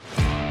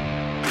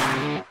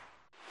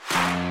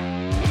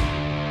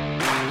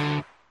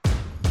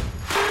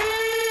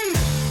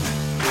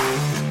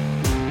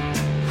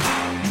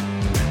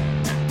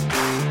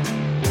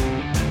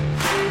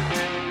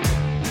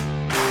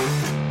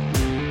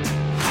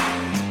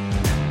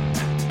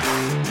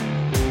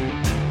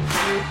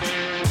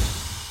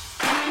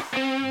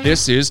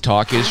This is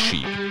Talk is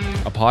Sheep,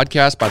 a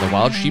podcast by the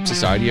Wild Sheep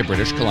Society of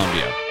British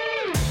Columbia.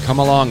 Come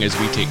along as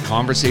we take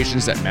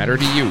conversations that matter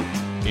to you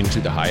into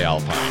the high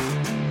alpine.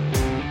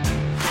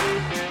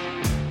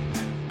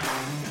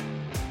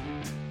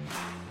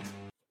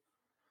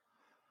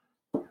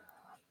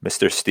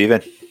 Mr.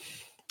 Steven.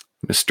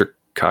 Mr.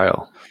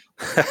 Kyle.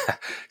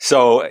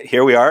 So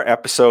here we are,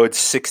 episode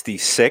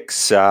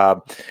 66,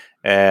 and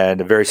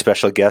a very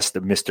special guest,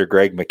 Mr.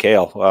 Greg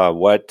McHale.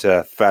 What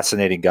a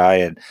fascinating guy,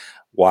 and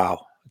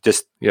wow.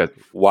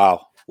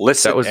 Wow.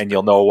 Listen, and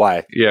you'll know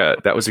why. Yeah,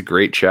 that was a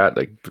great chat.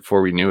 Like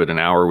before we knew it, an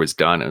hour was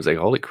done. I was like,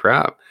 holy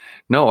crap.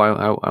 No,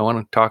 I want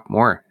to talk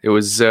more. It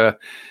was,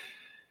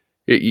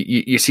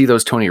 you see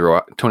those Tony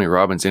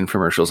Robbins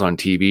infomercials on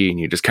TV and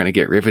you just kind of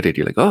get riveted.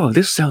 You're like, oh,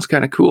 this sounds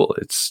kind of cool.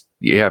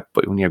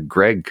 But when you have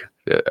Greg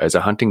as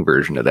a hunting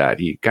version of that,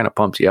 he kind of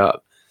pumps you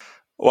up.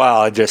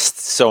 Well, just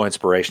so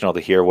inspirational to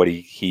hear what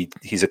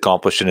he's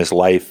accomplished in his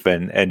life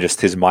and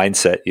just his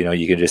mindset. You know,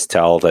 you can just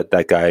tell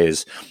that guy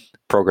is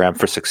programmed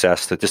for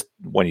success. That just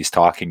when he's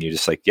talking, you're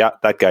just like, yeah,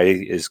 that guy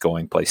is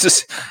going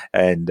places,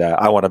 and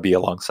I want to be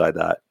alongside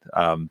that.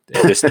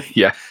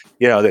 Yeah,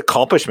 you know, the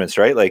accomplishments,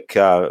 right? Like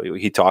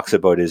he talks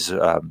about his.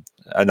 I'm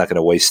not going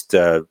to waste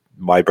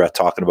my breath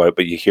talking about it,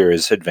 but you hear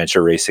his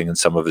adventure racing and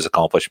some of his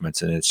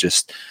accomplishments, and it's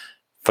just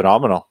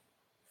phenomenal.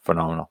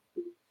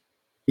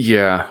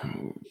 Yeah,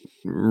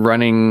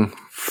 running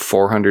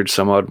 400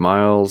 some odd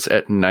miles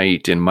at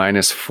night in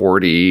minus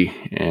 40,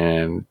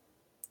 and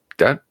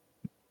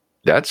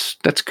that's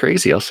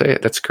crazy. I'll say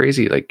it. That's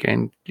crazy. Like,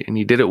 and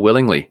he did it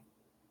willingly.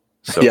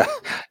 So yeah,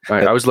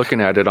 I was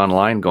looking at it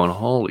online going,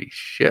 holy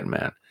shit,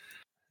 man.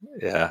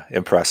 Yeah.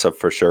 Impressive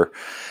for sure.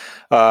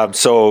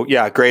 So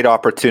yeah, great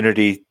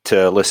opportunity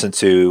to listen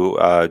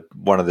to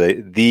one of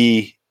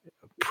the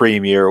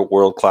premier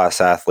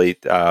world-class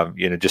athlete,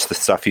 just the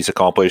stuff he's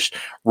accomplished,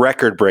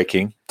 record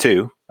breaking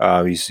too.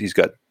 He's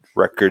got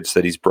records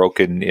that he's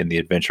broken in the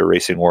adventure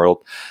racing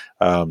world.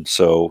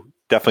 So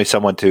definitely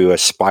someone to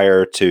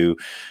aspire to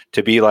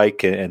be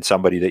like, and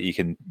somebody that you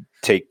can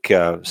take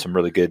some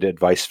really good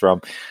advice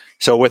from.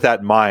 So with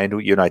that in mind,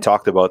 you and I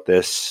talked about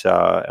this,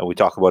 and we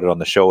talk about it on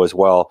the show as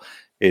well,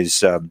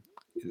 is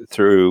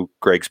through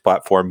Greg's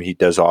platform, he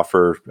does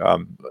offer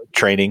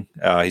training.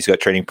 He's got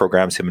training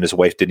programs, him and his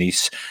wife,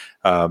 Denise.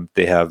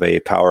 They have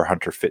a Power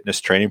Hunter fitness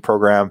training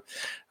program.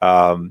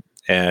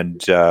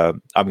 And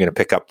I'm going to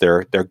pick up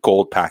their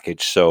gold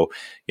package. So,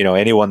 you know,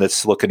 anyone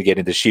that's looking to get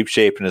into sheep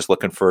shape and is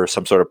looking for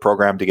some sort of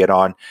program to get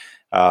on,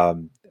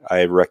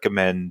 I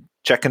recommend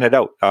checking it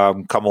out.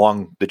 Come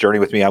along the journey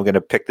with me. I'm going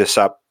to pick this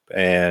up,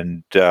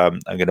 and I'm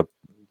going to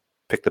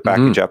pick the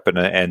package up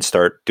and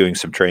start doing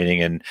some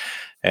training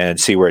and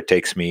see where it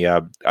takes me.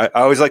 I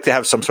always like to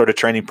have some sort of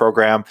training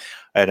program,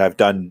 and I've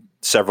done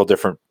several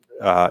different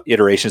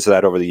iterations of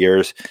that over the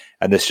years,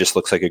 and this just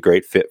looks like a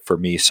great fit for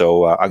me.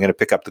 So I'm going to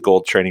pick up the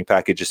gold training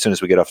package as soon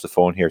as we get off the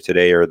phone here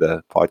today, or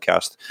the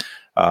podcast.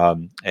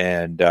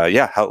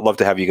 I'd love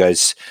to have you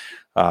guys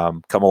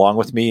come along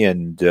with me,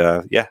 and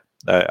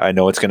I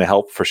know it's going to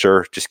help for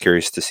sure. Just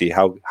curious to see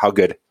how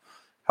good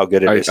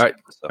it is.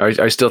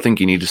 I still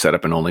think you need to set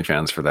up an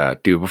OnlyFans for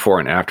that. Do before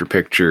and after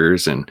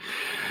pictures and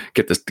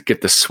get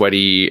the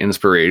sweaty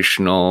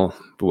inspirational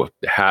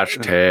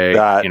hashtag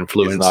that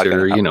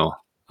influencer. You know.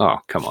 Oh,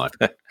 come on.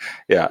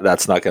 Yeah,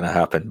 that's not going to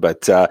happen.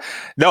 But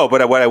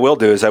but what I will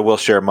do is I will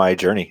share my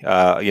journey.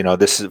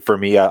 This is for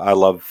me. I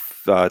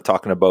love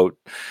talking about,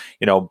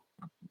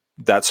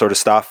 that sort of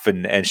stuff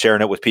and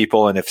sharing it with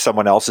people. And if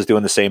someone else is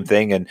doing the same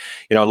thing, and,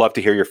 I'd love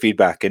to hear your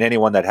feedback. And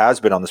anyone that has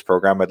been on this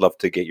program, I'd love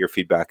to get your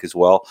feedback as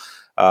well.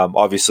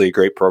 Obviously a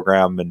great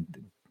program,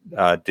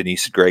 and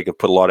Denise and Greg have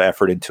put a lot of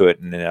effort into it,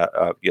 and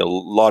a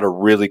lot of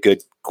really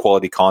good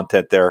quality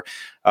content there.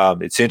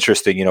 It's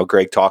interesting,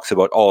 Greg talks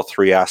about all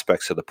three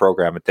aspects of the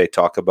program that they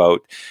talk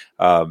about.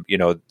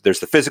 There's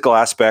the physical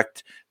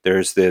aspect,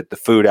 there's the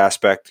food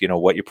aspect,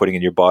 what you're putting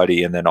in your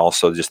body, and then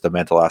also just the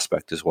mental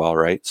aspect as well,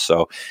 right?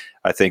 So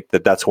I think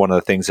that's one of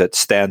the things that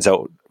stands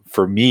out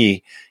for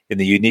me in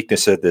the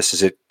uniqueness of this,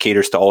 is it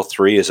caters to all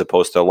three, as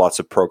opposed to lots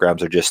of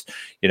programs are just,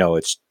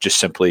 it's just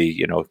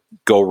simply,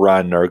 go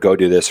run or go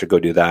do this or go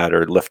do that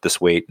or lift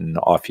this weight and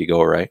off you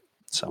go, right?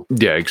 So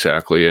yeah,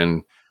 exactly.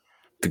 And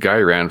the guy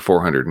ran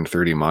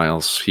 430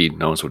 miles. He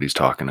knows what he's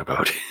talking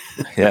about.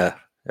 Yeah,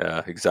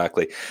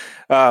 exactly.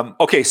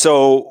 Okay,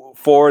 so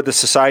for the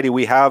society,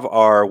 we have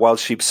our Wild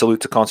Sheep Salute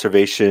to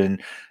Conservation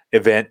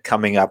event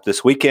coming up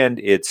this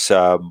weekend. It's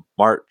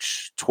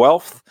March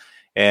 12th.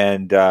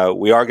 And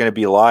we are going to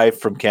be live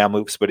from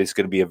Kamloops, but it's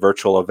going to be a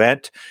virtual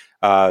event.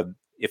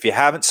 If you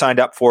haven't signed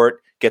up for it,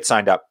 get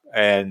signed up.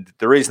 And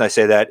the reason I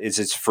say that is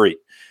it's free.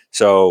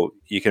 So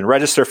you can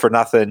register for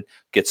nothing,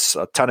 gets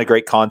a ton of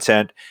great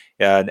content.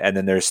 And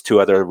then there's two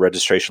other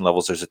registration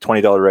levels. There's a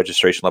 $20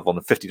 registration level and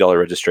a $50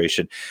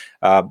 registration.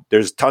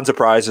 There's tons of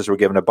prizes. We're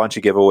giving a bunch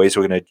of giveaways.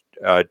 We're going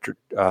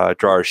to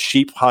draw our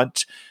sheep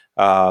hunt.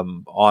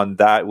 On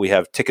that, we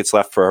have tickets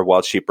left for our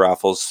wild sheep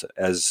raffles,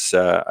 as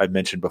I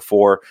mentioned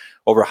before.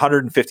 Over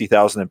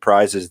 150,000 in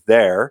prizes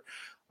there.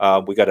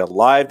 We got a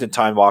live and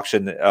timed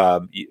auction.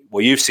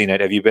 Well, you've seen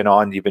it. You've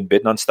been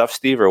bidding on stuff,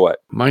 Steve, or what?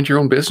 Mind your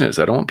own business.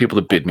 I don't want people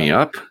to bid me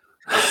up.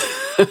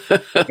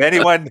 If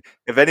anyone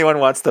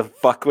wants to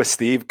fuck with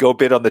Steve, go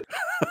bid on the.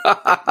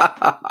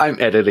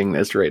 I'm editing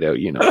this right out.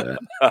 You know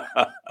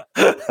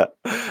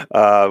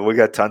that. We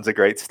got tons of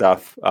great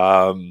stuff.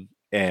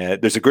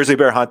 And there's a grizzly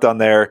bear hunt on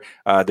there.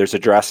 There's a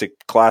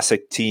Jurassic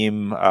Classic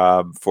team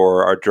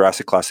for our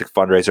Jurassic Classic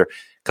fundraiser.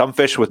 Come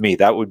fish with me.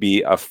 That would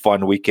be a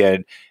fun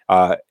weekend.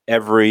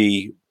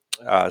 Every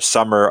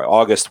summer,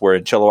 August, we're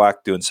in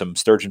Chilliwack doing some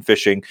sturgeon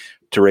fishing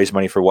to raise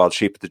money for wild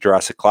sheep at the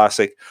Jurassic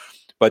Classic.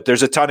 But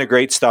there's a ton of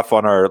great stuff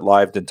on our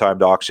live and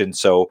timed auction.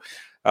 So,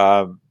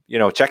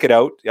 check it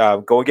out.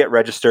 Go and get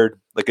registered.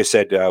 Like I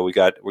said,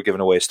 we're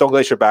giving away a Stone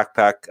Glacier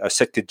backpack, a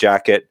Sitka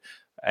jacket,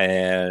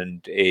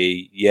 and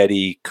a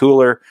Yeti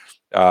cooler.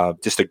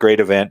 Just a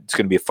great event. It's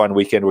going to be a fun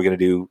weekend. We're going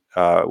to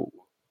do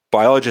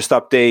biologist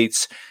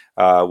updates.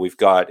 We've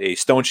got a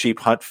stone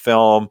sheep hunt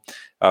film.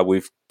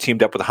 We've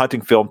teamed up with a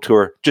hunting film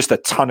tour. Just a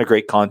ton of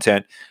great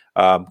content.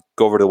 Go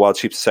over to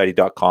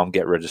wildsheepsociety.com,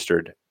 get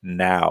registered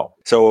now.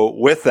 So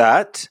with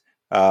that,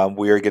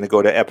 we are going to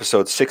go to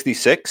episode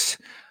 66.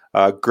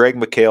 Greg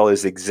McHale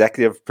is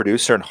executive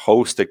producer and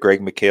host at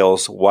Greg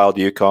McHale's Wild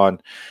Yukon.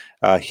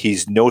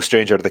 He's no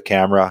stranger to the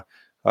camera.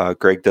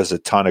 Greg does a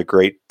ton of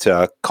great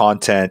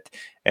content,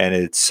 and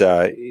it's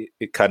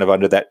kind of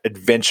under that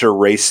adventure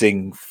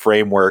racing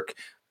framework,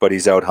 but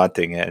he's out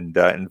hunting, and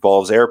it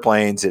involves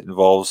airplanes. It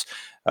involves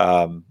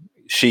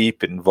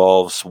sheep. It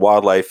involves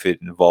wildlife. It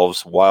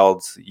involves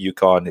wild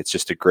Yukon. It's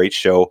just a great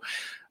show.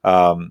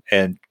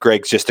 And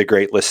Greg's just a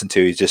great listen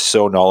to. He's just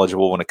so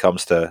knowledgeable when it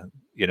comes to,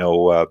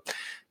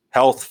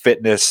 health,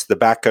 fitness, the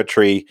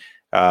backcountry.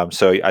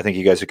 So I think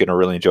you guys are going to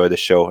really enjoy this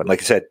show. And like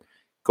I said,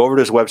 go over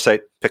to his website,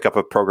 pick up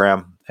a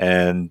program,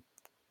 and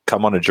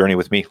come on a journey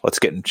with me. Let's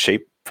get in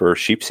shape for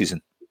sheep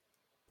season.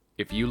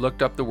 If you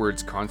looked up the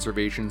words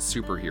conservation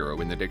superhero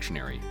in the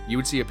dictionary, you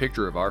would see a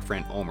picture of our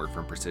friend Omer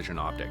from Precision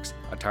Optics.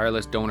 A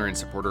tireless donor and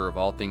supporter of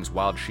all things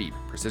wild sheep,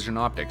 Precision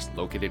Optics,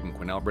 located in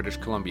Quesnel, British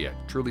Columbia,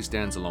 truly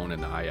stands alone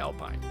in the high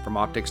alpine. From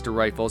optics to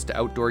rifles to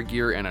outdoor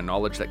gear and a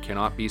knowledge that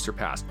cannot be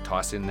surpassed,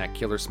 toss in that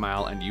killer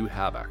smile and you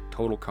have a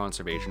total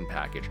conservation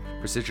package.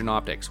 Precision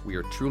Optics, we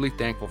are truly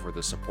thankful for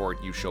the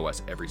support you show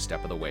us every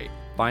step of the way.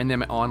 Find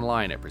them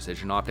online at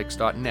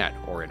precisionoptics.net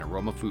or in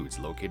Aroma Foods,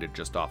 located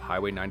just off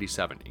Highway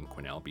 97 in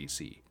Quesnel, BC.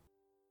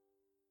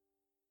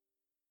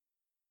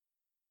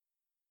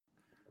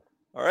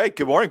 All right.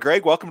 Good morning,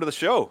 Greg. Welcome to the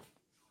show.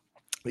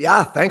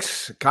 Yeah.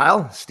 Thanks,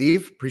 Kyle,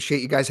 Steve.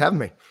 Appreciate you guys having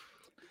me.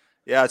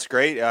 Yeah, it's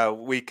great.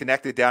 We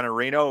connected down in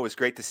Reno. It was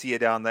great to see you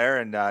down there,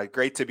 and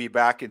great to be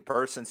back in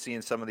person,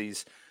 seeing some of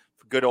these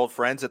good old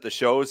friends at the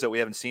shows that we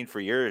haven't seen for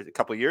a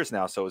couple of years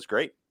now. So it was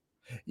great.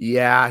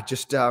 Yeah.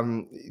 Just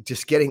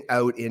getting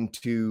out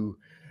into,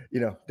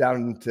 down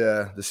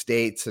into the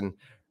States and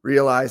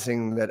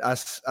realizing that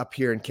us up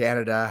here in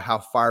Canada, how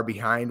far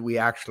behind we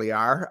actually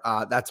are.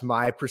 That's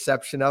my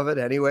perception of it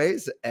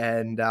anyways.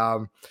 And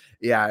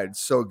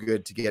it's so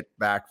good to get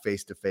back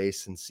face to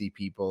face and see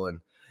people and,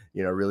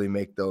 really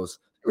make those,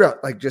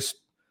 just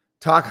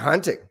talk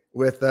hunting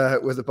with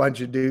a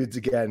bunch of dudes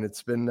again.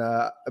 It's been,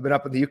 I've been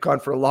up in the Yukon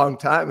for a long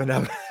time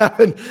and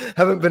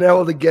haven't been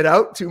able to get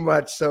out too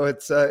much. So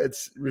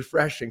it's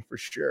refreshing for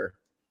sure.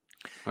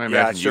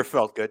 It sure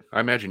felt good.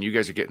 I imagine you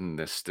guys are getting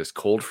this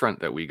cold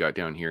front that we got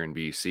down here in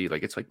BC.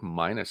 Like it's like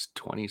minus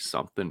 20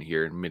 something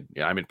here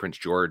I'm in Prince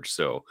George,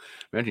 so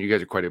I imagine you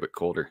guys are quite a bit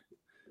colder.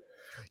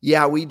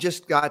 Yeah, we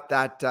just got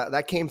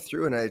that came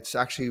through, and it's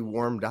actually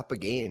warmed up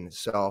again.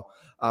 So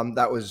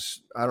that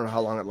was, I don't know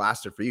how long it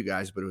lasted for you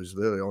guys, but it was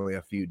literally only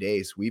a few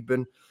days. We've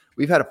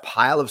had a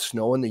pile of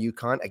snow in the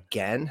Yukon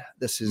again.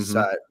 This is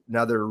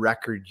another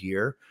record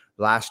year.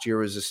 Last year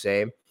was the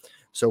same.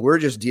 So we're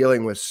just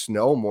dealing with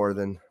snow more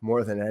than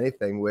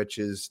anything, which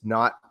is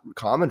not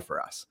common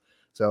for us.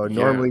 So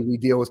normally we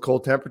deal with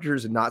cold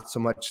temperatures and not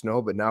so much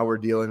snow, but now we're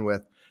dealing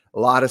with a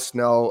lot of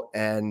snow,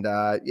 and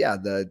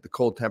the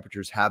cold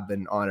temperatures have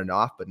been on and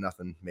off, but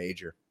nothing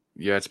major.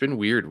 Yeah, it's been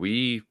weird.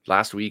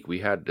 Last week we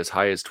had as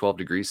high as 12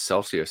 degrees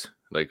Celsius.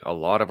 Like a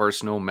lot of our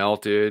snow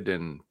melted,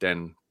 and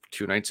then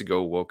 2 nights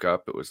ago woke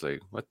up, it was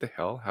like, what the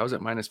hell? How is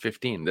it minus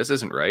 15? This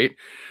isn't right.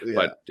 Yeah.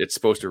 But it's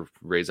supposed to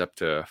raise up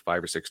to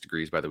 5 or 6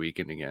 degrees by the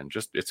weekend again.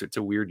 Just it's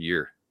a weird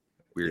year.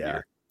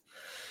 Year.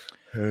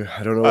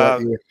 I don't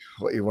know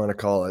what you want to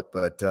call it,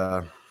 but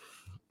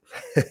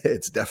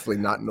it's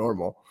definitely not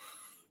normal.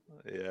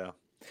 Yeah.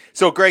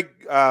 So Greg,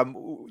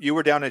 you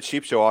were down at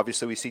Sheep Show.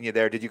 Obviously we seen you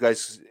there. Did you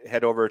guys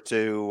head over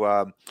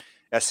to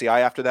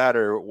SCI after that,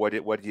 or what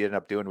did you end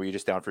up doing? Were you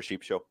just down for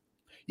Sheep Show?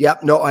 Yeah,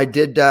 no, I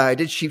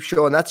did Sheep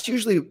Show, and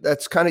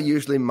that's kind of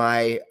usually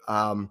my,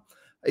 I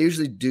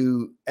usually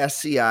do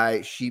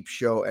SCI, Sheep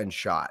Show, and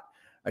SHOT.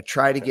 I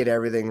try to get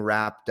everything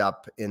wrapped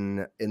up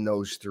in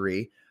those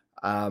three.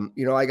 I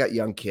got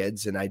young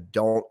kids, and I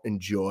don't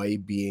enjoy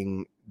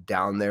being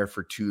down there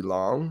for too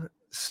long.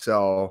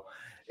 So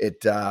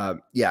it's I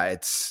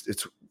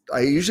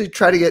usually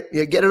try to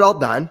get it all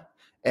done,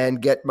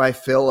 and get my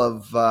fill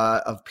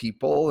of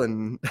people,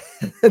 and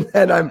and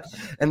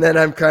then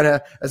I'm kind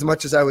of, as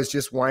much as I was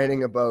just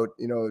whining about,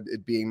 you know,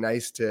 it being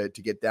nice to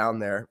get down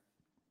there,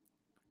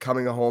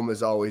 coming home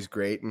is always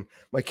great. And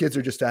my kids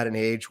are just at an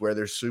age where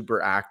they're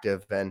super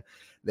active and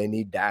they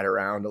need dad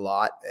around a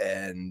lot,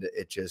 and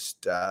it's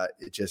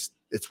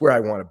where I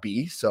want to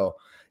be. So,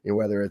 you know,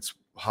 whether it's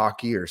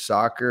hockey or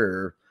soccer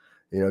or,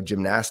 you know,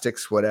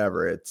 gymnastics,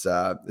 whatever, it's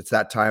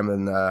that time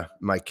in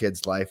my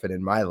kid's life and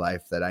in my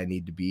life that I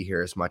need to be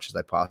here as much as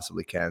I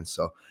possibly can.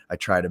 So I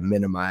try to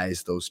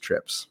minimize those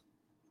trips.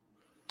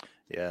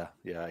 Yeah,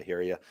 I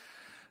hear you.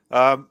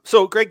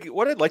 So Greg,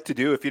 what I'd like to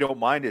do, if you don't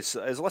mind, is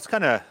let's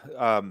kind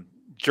of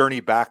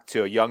journey back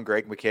to a young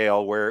Greg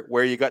McHale,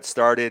 where you got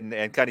started,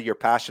 and kind of your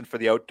passion for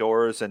the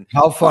outdoors. And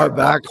how far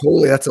back?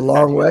 Holy, that's a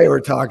long way we're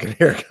talking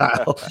here,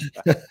 Kyle.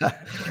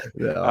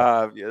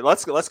 Yeah.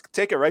 Let's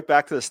take it right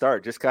back to the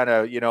start. Just kind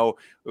of, you know,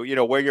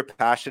 where your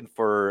passion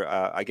for,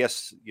 I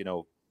guess, you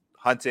know,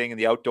 hunting and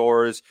the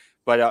outdoors,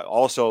 but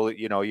also,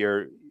 you know,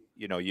 you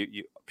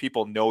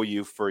people know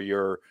you for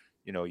your,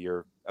 you know,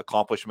 your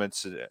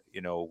accomplishments,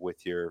 you know,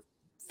 with your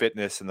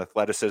fitness and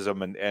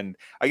athleticism, and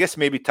I guess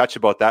maybe touch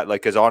about that,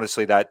 like, because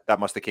honestly that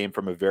must have came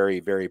from a very,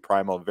 very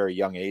primal, very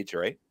young age,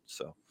 right?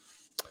 So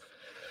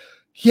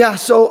yeah,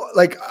 so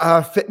like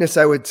fitness,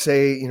 I would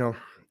say, you know,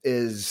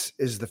 is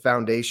the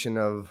foundation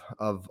of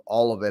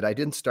all of it. I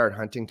didn't start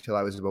hunting till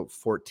I was about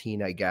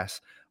 14, I guess.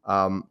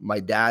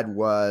 My dad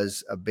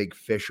was a big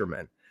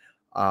fisherman.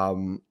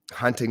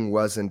 Hunting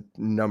wasn't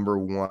number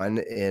one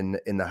in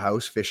the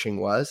house, fishing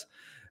was,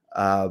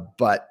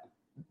 but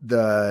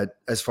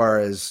as far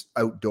as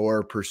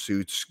outdoor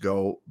pursuits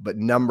go, but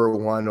number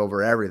one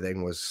over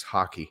everything was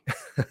hockey.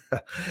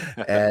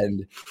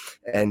 and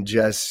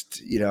just,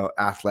 you know,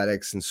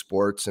 athletics and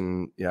sports.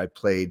 And, you know, I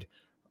played,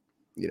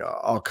 you know,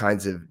 all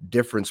kinds of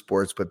different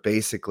sports, but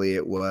basically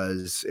it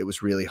was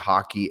really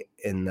hockey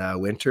in the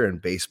winter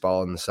and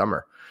baseball in the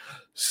summer.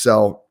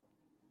 So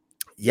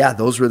yeah,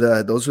 those were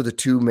the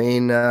two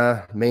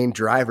main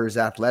drivers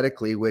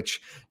athletically,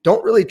 which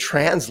don't really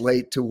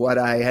translate to what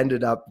I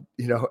ended up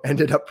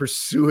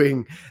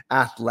pursuing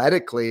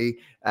athletically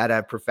at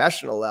a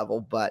professional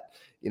level. But,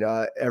 you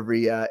know,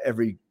 every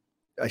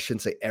I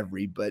shouldn't say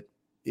every, but,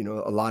 you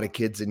know, a lot of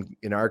kids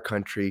in our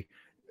country,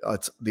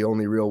 it's the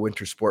only real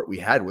winter sport we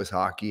had was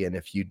hockey. And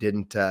if you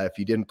didn't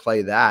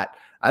play that,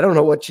 I don't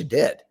know what you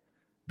did,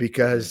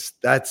 because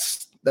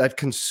that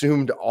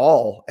consumed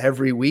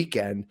every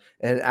weekend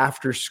and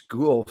after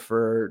school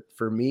for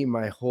me,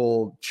 my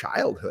whole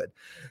childhood.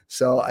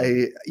 So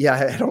I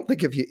don't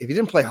think if you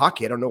didn't play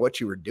hockey, I don't know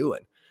what you were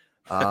doing.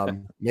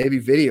 Maybe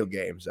video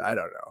games, I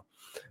don't know.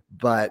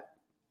 But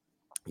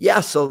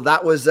yeah, so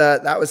that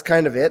was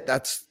kind of it.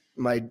 That's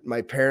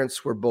my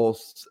parents were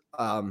both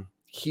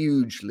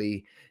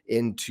hugely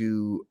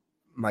into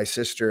my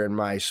sister and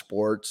my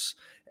sports,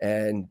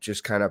 and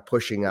just kind of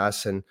pushing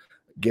us and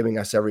giving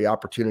us every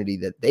opportunity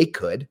that they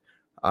could.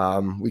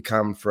 We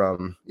come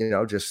from, you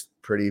know, just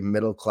pretty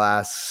middle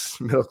class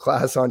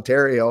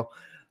Ontario,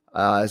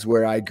 is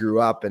where I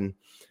grew up, and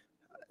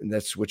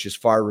which is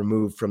far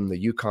removed from the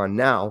Yukon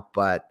now.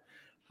 But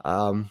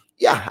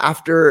yeah,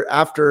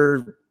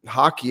 after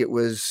hockey, it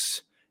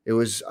was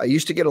I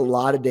used to get a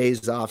lot of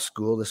days off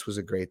school. This was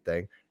a great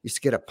thing. I used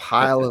to get a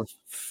pile of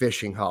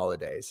fishing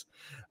holidays.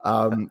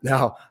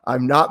 Now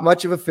I'm not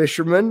much of a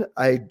fisherman.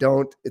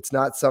 It's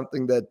not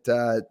something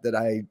that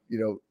I, you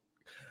know,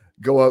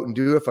 go out and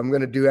do. If I'm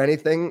going to do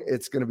anything,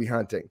 it's going to be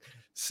hunting.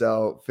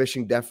 So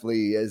fishing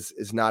definitely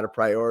is not a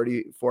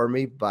priority for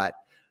me, but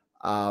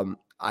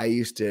I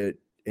used to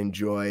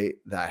enjoy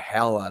the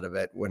hell out of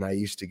it when I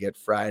used to get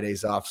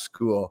Fridays off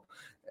school,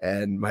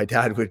 and my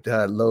dad would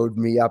load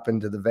me up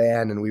into the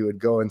van, and we would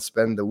go and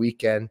spend the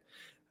weekend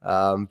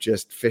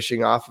just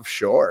fishing off of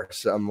shore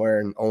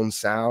somewhere in Owen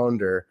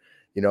Sound, or,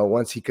 you know,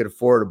 once he could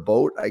afford a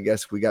boat, I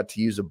guess we got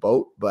to use a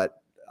boat.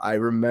 But I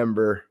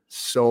remember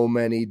so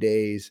many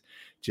days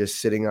just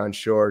sitting on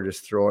shore,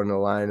 just throwing a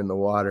line in the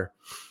water.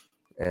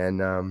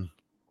 And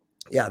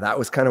yeah, that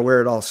was kind of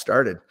where it all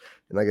started.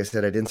 And like I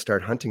said, I didn't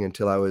start hunting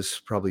until I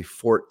was probably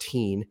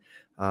 14,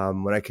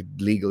 when I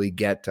could legally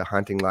get a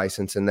hunting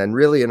license. And then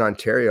really in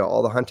Ontario,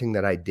 all the hunting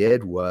that I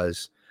did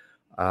was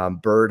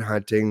bird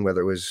hunting,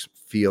 whether it was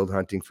field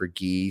hunting for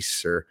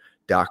geese or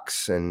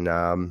ducks, and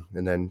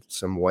then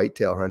some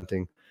whitetail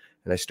hunting.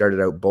 And I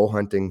started out bow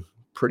hunting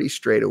pretty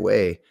straight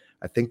away,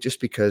 I think just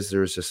because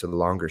there was just a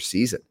longer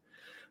season.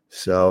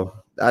 So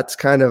that's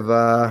kind of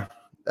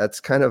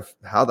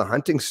how the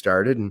hunting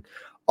started. And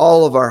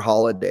all of our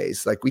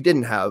holidays, like we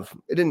didn't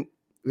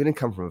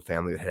come from a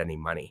family that had any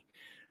money.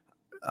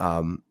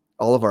 All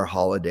of our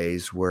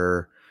holidays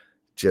were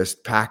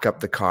just pack up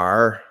the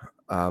car,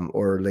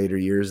 or later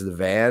years the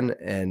van,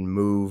 and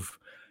move,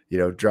 you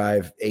know,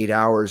 drive 8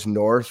 hours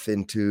north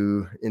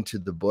into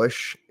the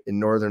bush in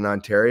northern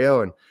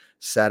Ontario and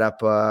set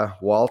up a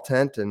wall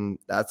tent. And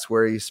that's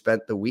where you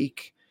spent the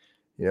week,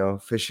 you know,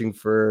 fishing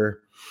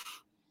for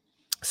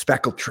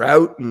speckled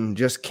trout and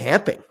just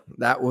camping.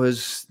 That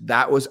was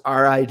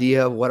our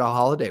idea of what a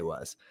holiday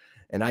was.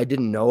 And I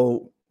didn't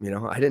know,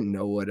 I didn't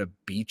know what a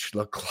beach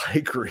looked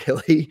like,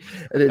 really.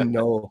 I didn't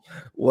know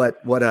what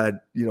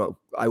a,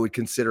 I would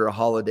consider a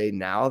holiday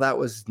now. That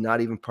was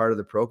not even part of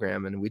the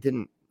program. And we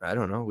didn't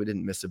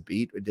miss a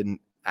beat. We didn't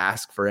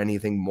ask for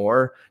anything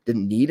more,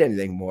 didn't need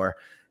anything more.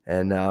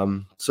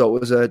 And so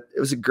it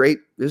was a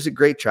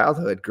great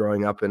childhood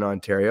growing up in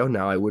Ontario.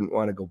 Now I wouldn't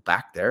want to go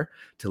back there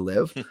to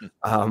live.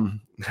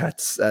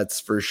 That's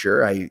for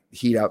sure. I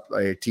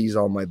tease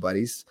all my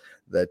buddies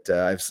that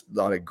I have a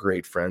lot of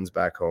great friends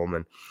back home,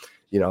 and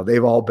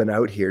they've all been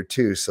out here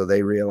too, so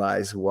they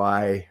realize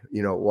why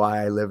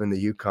I live in the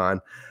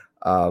Yukon,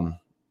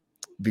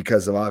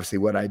 because of obviously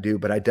what I do.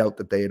 But I doubt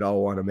that they'd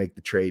all want to make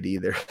the trade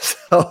either.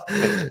 So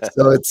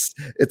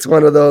it's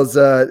one of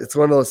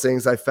those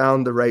things. I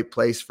found the right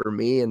place for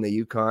me in the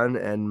Yukon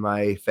and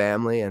my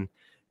family, and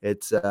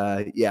it's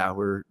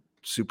we're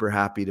super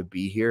happy to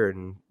be here,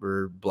 and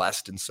we're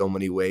blessed in so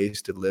many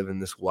ways to live in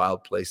this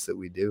wild place that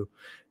we do.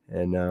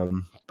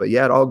 And but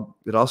yeah, it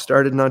all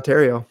started in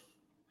Ontario.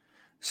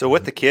 So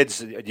with the kids,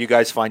 do you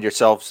guys find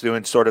yourselves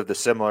doing sort of the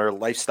similar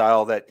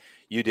lifestyle that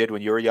you did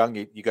when you were young?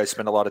 You guys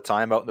spend a lot of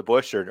time out in the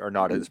bush, or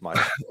not as much?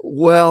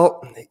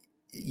 Well,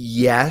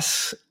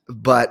 yes,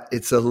 but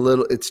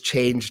it's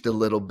changed a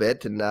little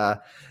bit. And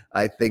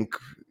I think,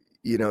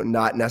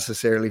 not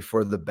necessarily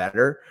for the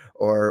better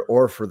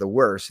or for the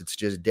worse. It's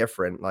just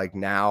different. Like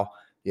now,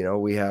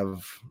 we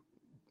have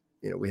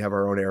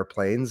our own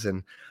airplanes,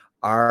 and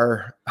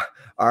our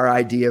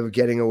idea of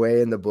getting away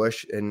in the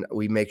bush, and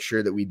we make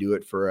sure that we do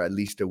it for at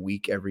least a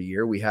week every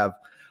year. We have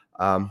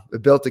we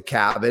built a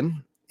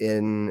cabin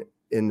in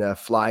a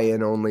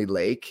fly-in only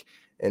lake,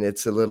 and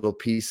it's a little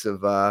piece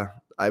of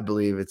I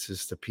believe it's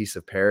just a piece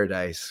of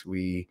paradise.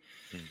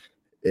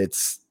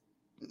 It's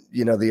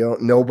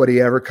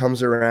nobody ever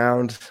comes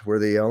around. We're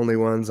the only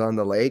ones on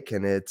the lake,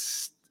 and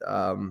it's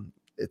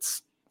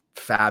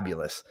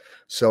fabulous.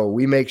 So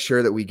we make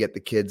sure that we get the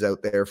kids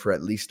out there for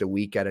at least a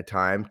week at a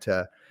time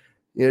to,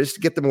 just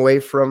to get them away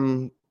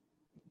from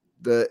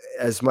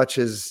as much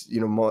as, a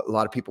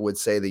lot of people would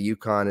say the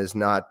Yukon is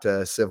not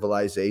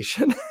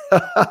civilization.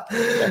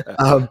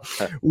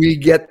 We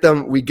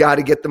got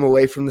to get them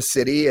away from the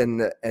city,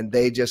 and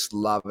they just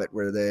love it,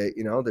 where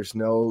there's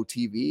no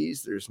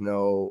TVs,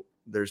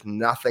 there's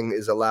nothing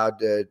is allowed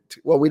to,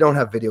 well, we don't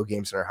have video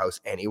games in our house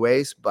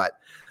anyways, but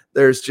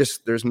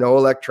there's no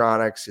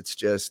electronics. It's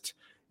just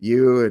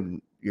you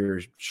and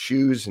your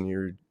shoes and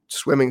your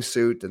swimming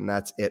suit, and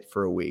that's it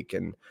for a week.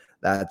 And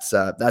that's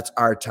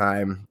our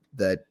time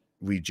that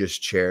we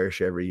just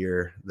cherish every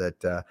year.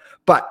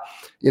 But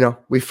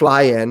we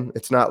fly in.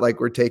 It's not like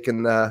we're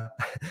taking the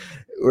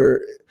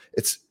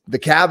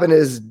cabin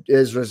is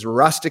as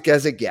rustic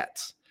as it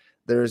gets.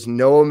 There's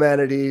no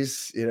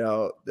amenities,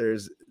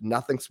 there's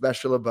nothing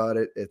special about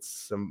it. It's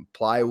some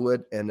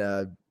plywood and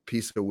a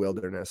piece of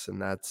wilderness, and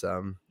that's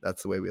the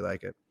way we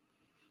like it.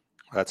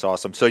 That's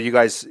awesome. So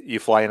you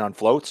fly in on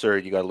floats, or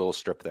you got a little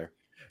strip there?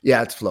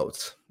 Yeah, it's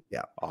floats.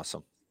 Yeah.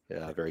 Awesome.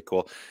 Yeah, very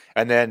cool.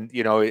 And then,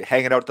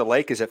 hanging out at the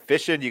lake, is it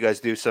fishing? You guys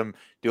do a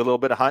little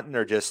bit of hunting,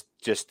 or just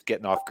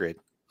getting off grid?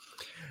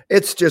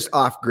 It's just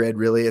off grid,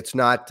 really. It's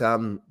not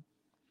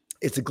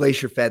it's a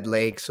glacier fed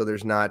lake, so there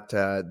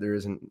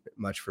isn't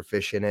much for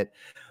fish in it,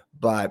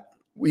 but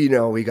we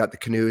got the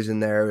canoes in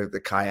there, the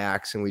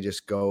kayaks, and we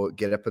just go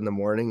get up in the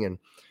morning, and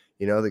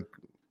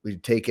we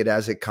take it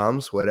as it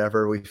comes.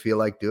 Whatever we feel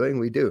like doing,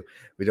 we do.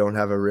 We don't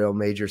have a real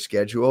major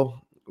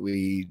schedule.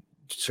 We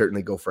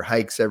certainly go for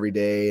hikes every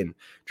day and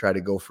try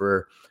to go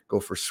for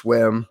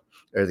swim,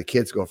 or the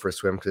kids go for a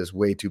swim because it's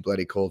way too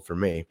bloody cold for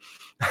me.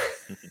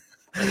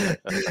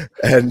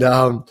 And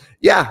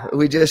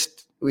we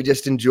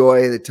just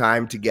enjoy the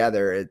time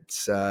together.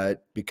 It's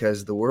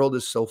because the world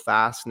is so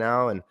fast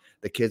now, and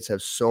the kids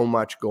have so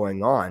much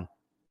going on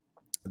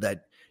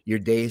that your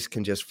days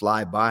can just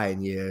fly by,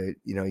 and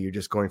you're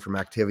just going from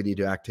activity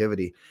to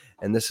activity.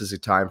 And this is a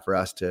time for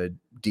us to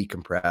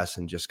decompress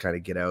and just kind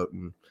of get out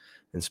and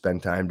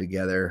spend time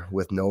together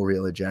with no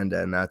real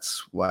agenda. And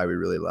that's why we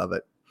really love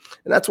it.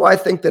 And that's why I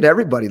think that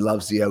everybody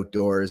loves the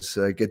outdoors.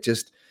 Like, it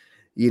just,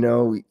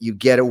 you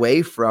get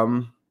away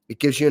from, it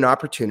gives you an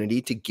opportunity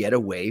to get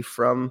away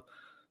from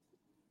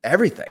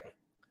everything,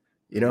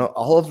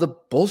 all of the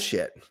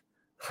bullshit,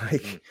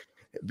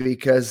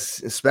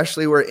 because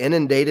especially we're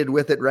inundated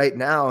with it right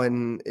now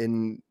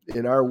in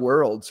our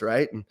worlds.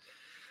 Right.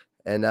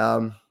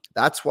 And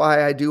that's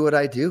why I do what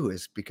I do,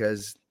 is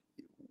because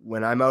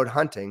when I'm out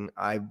hunting,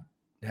 I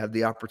have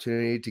the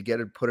opportunity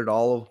to put it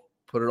all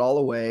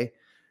away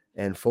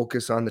and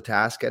focus on the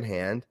task at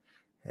hand,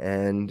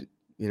 and,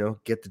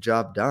 get the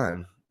job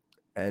done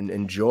and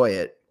enjoy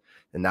it.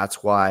 And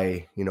that's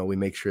why, we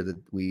make sure that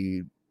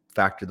we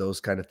factor those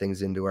kind of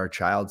things into our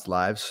child's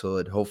lives, so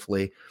that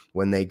hopefully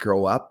when they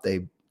grow up,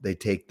 they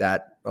take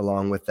that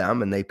along with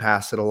them, and they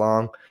pass it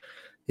along,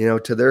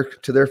 to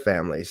their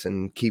families,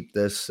 and keep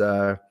this,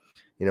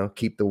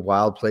 keep the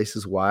wild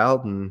places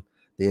wild, and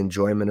the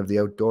enjoyment of the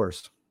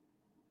outdoors.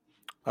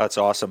 That's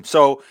awesome.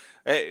 So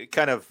I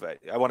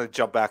want to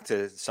jump back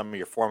to some of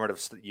your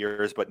formative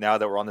years, but now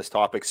that we're on this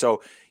topic,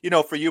 so,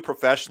 for you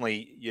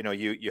professionally,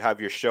 you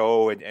have your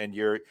show, and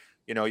you're,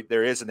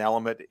 there is an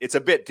element, it's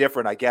a bit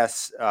different, I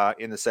guess,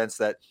 in the sense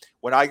that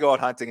when I go out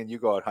hunting and you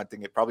go out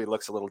hunting, it probably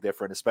looks a little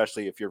different,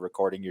 especially if you're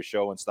recording your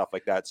show and stuff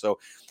like that. So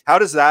how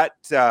does that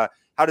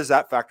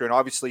factor in?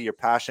 Obviously you're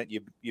passionate.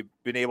 You've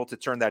been able to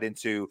turn that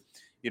into,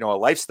 a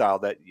lifestyle,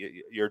 that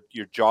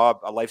your job,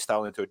 a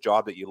lifestyle, into a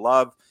job that you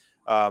love.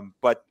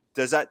 But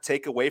does that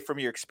take away from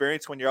your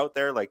experience when you're out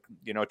there, like,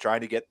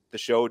 trying to get the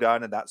show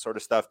done and that sort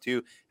of stuff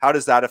too? How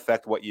does that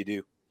affect what you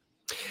do?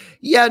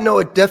 Yeah, no,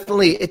 it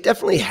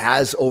definitely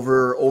has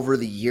over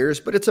the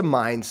years, but it's a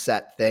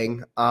mindset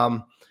thing.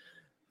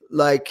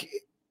 Like,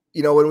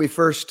 when we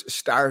first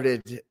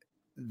started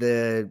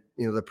the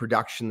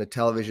production, the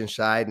television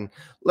side, and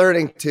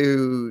learning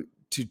to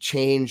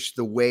change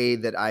the way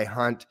that I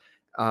hunt,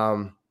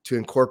 to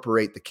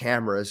incorporate the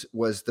cameras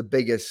was the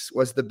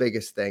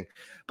biggest thing.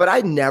 But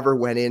I never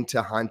went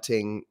into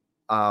hunting.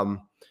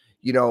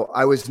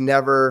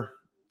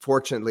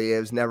 Fortunately, I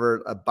was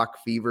never a buck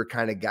fever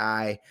kind of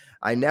guy.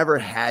 I never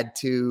had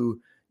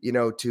to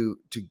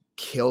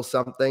kill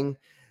something.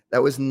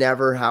 That was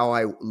never how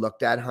I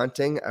looked at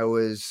hunting. I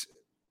was,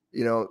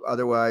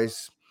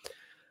 otherwise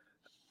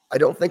I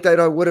don't think that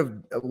I would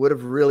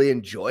have really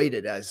enjoyed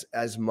it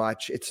as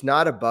much. It's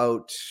not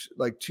about,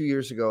 like, 2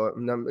 years ago.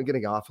 I'm going to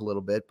go off a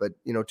little bit, but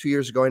 2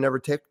 years ago, I never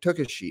took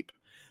a sheep.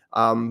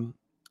 And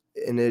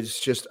it's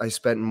just, I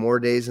spent more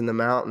days in the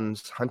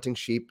mountains hunting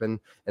sheep, and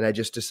I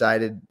just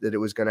decided that it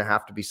was going to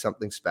have to be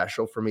something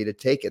special for me to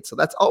take it. So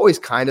that's always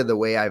kind of the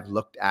way I've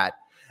looked at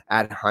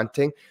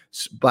hunting.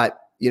 But,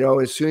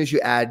 as soon as you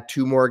add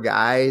 2 more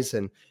guys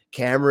and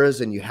cameras,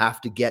 and you have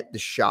to get the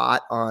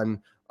shot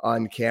on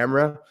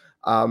camera,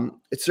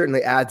 it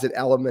certainly adds an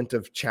element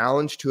of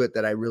challenge to it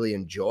that I really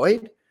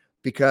enjoyed,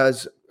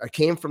 because I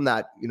came from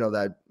that,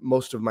 that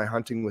most of my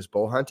hunting was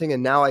bow hunting.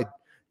 And now I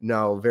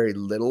know very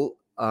little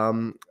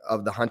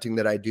of the hunting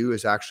that I do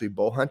is actually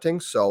bow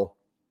hunting. So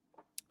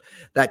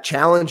that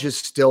challenge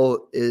is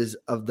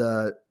of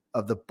the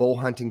bow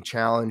hunting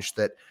challenge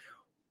that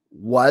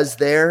was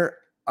there.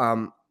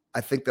 I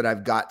think that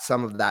I've got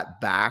some of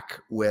that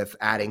back with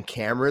adding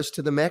cameras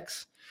to the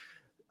mix,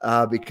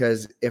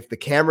 because if the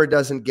camera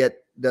doesn't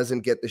get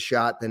the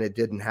shot, then it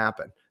didn't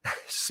happen.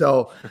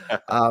 So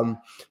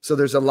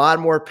there's a lot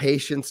more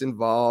patience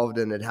involved,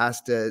 and it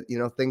has to,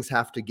 things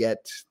have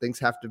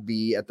to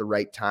be at the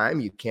right time.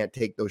 You can't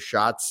take those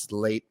shots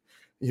late,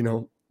 in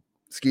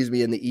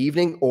the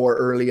evening or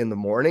early in the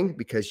morning,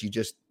 because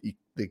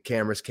the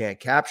cameras can't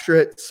capture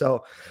it.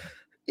 So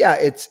yeah,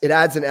 it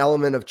adds an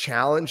element of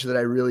challenge that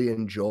I really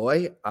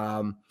enjoy.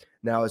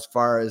 Now, as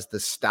far as the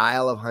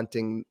style of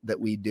hunting that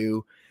we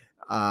do,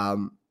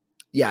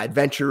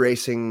 adventure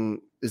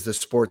racing is the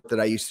sport that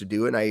I used to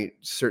do. And I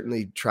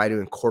certainly try to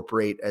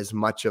incorporate as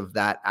much of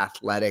that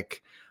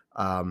athletic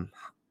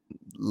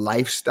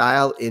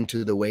lifestyle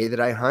into the way that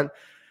I hunt.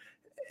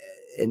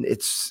 And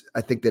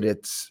I think that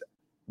it's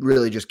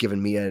really just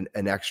given me an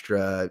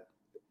extra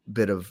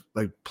bit of,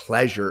 like,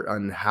 pleasure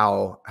on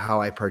how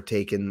I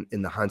partake in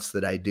the hunts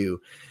that I do.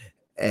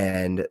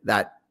 And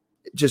that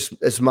just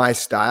is my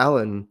style.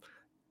 And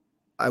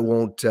I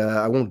won't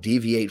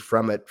deviate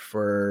from it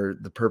for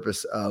the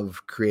purpose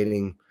of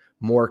creating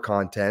more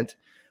content.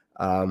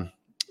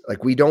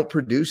 Like, we don't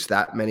produce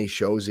that many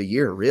shows a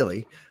year,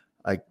 really.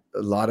 Like,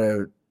 a lot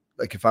of,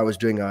 like, if I was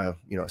doing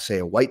say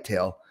a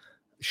whitetail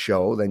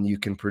show, then you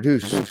can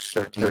produce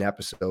 13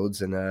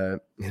 episodes in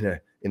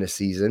a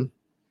season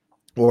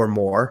or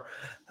more,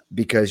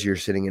 because you're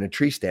sitting in a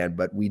tree stand.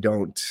 But we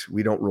don't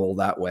roll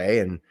that way,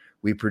 and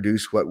we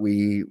produce what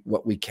we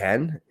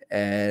can,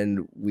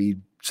 and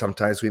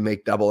sometimes we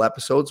make double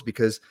episodes,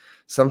 because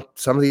some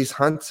of these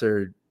hunts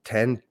are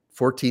 10,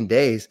 14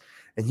 days,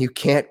 and you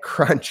can't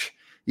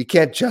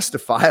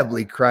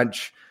justifiably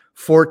crunch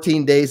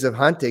 14 days of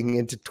hunting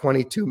into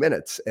 22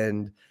 minutes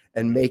and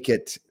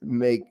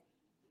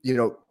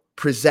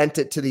present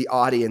it to the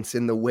audience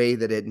in the way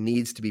that it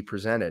needs to be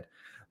presented.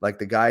 Like,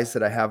 the guys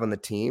that I have on the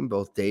team,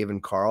 both Dave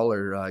and Carl,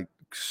 are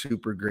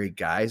super great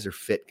guys. They're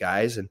fit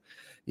guys and,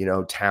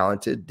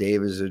 talented.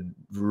 Dave is a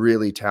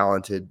really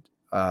talented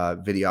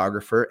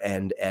videographer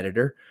and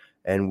editor.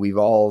 And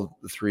the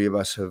 3 of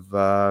us have,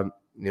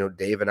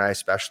 Dave and I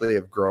especially,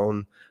 have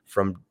grown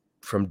from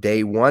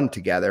day one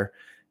together.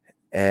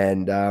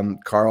 And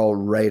Carl,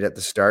 right at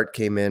the start,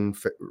 came in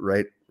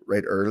right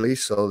early.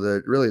 So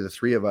the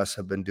 3 of us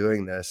have been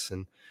doing this,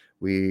 and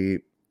we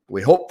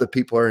hope that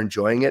people are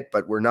enjoying it,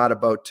 but we're not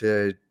about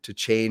to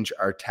change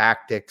our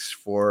tactics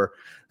for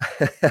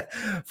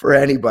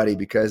anybody,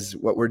 because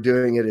what we're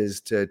doing it is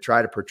to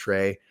try to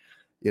portray,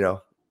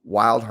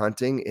 wild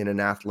hunting in an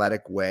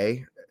athletic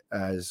way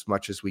as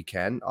much as we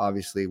can.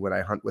 Obviously, when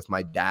I hunt with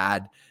my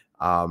dad,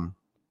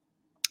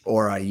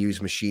 or I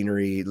use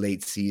machinery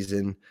late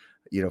season,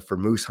 for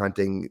moose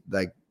hunting,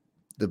 like,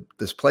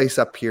 this place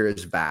up here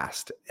is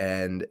vast,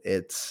 and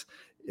it's,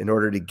 in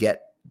order to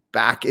get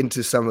back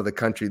into some of the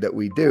country that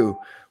we do,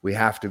 we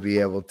have to be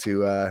able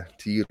to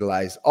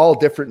utilize all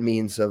different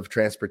means of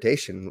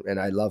transportation. And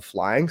I love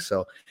flying,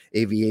 so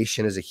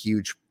aviation is a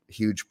huge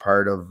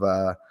part of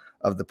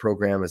the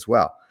program as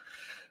well.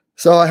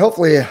 So I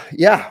hopefully,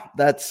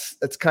 that's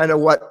kind of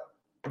what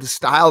the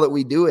style that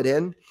we do it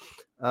in,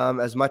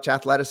 as much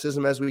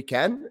athleticism as we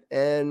can,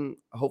 and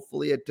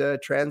hopefully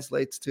it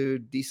translates to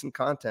decent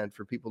content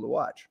for people to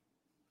watch.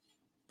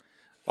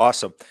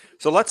 Awesome.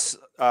 So let's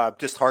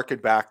just harken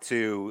back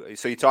to,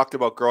 so you talked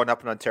about growing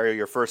up in Ontario,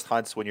 your first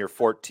hunts when you're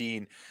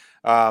 14,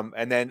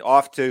 and then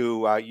off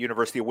to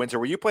University of Windsor.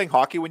 Were you playing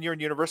hockey when you were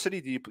in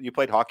university? You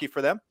played hockey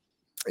for them?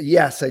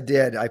 Yes, I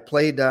did. I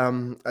played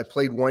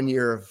 1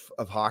 year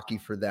of hockey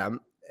for them.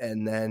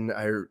 And then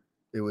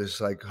it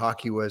was like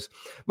hockey was,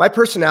 my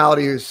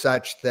personality is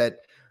such that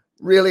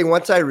really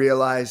once I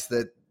realized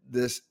that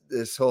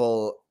this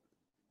whole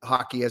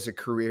hockey as a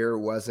career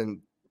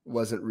wasn't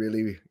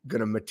really going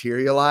to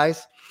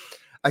materialize,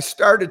 I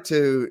started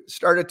to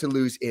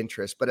lose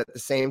interest, but at the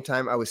same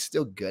time I was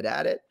still good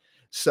at it.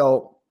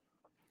 So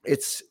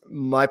it's,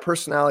 my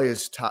personality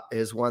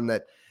is one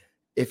that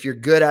if you're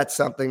good at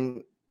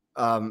something,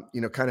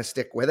 kind of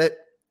stick with it.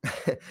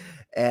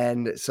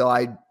 And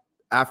so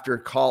after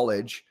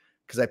college,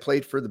 because I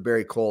played for the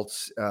Barrie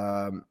Colts,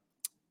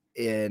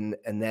 and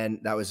then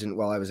that was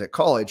while I was at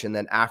college. And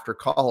then after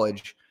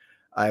college,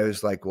 I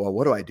was like, well,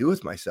 what do I do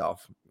with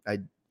myself? I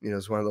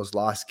was one of those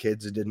lost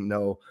kids who didn't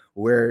know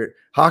where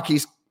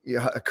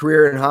a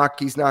career in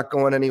hockey's not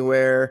going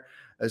anywhere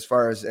as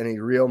far as any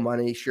real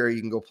money. Sure,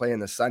 you can go play in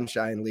the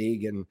Sunshine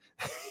League and,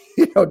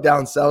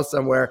 down south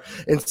somewhere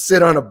and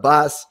sit on a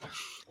bus,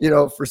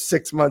 for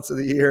 6 months of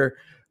the year,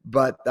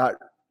 but that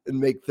and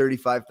make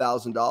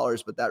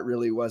 $35,000. But that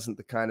really wasn't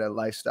the kind of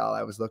lifestyle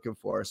I was looking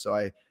for. So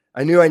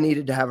I knew I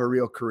needed to have a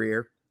real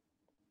career.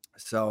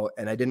 So,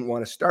 and I didn't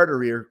want to start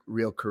a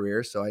real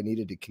career, so I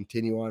needed to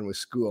continue on with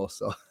school.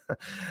 So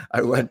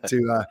I went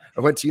to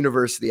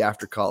university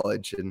after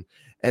college,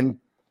 and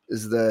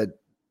is the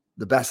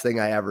best thing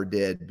I ever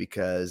did,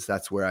 because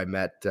that's where I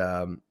met,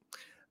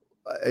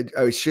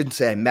 I shouldn't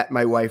say I met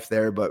my wife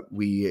there, but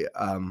we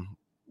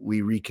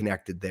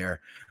reconnected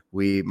there.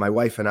 My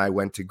wife and I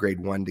went to grade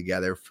 1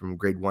 together, from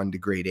grade 1 to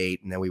grade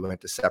 8. And then we went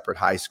to separate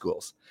high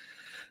schools.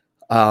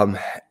 And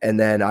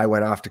then I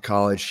went off to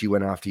college. She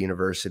went off to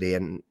university.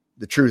 And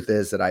the truth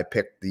is that I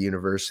picked the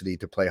university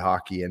to play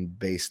hockey, and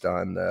based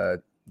on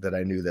that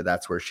I knew that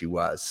that's where she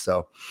was.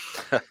 So,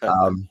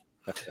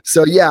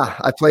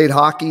 I played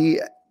hockey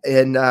at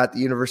the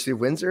University of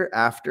Windsor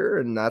after,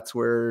 and that's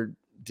where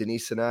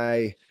Denise and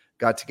I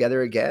got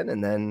together again.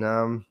 And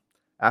then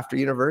after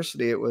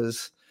university,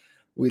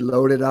 we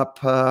loaded up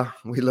her,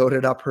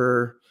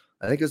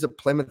 I think it was a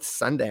Plymouth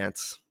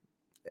Sundance,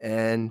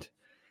 and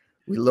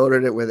we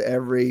loaded it with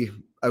every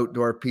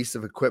outdoor piece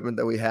of equipment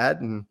that we had.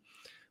 And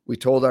we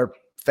told our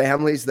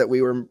families that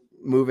we were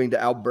moving to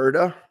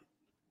Alberta.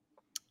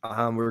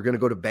 We were going to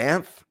go to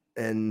Banff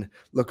and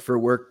look for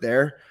work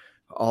there.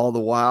 All the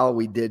while,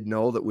 we did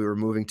know that we were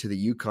moving to the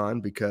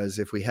Yukon, because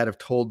if we had have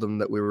told them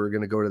that we were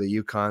going to go to the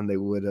Yukon, they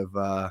would have,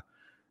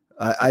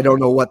 I don't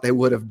know what they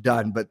would have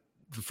done, but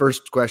the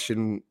first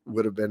question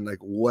would have been like,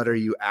 what are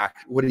you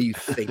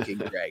thinking,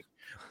 Greg?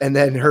 And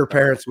then her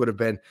parents would have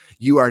been,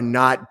 you are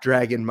not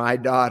dragging my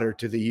daughter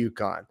to the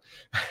Yukon.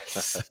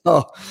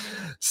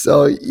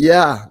 so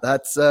yeah,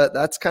 that's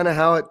kind of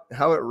how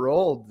it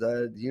rolled.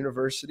 The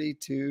university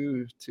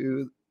to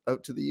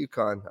out to the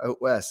Yukon,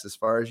 out west, as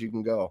far as you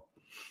can go.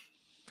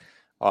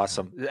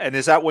 Awesome. And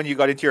is that when you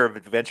got into your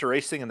adventure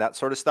racing and that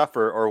sort of stuff,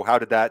 or how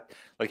did that,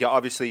 like,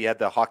 obviously you had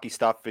the hockey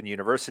stuff in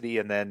university,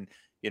 and then,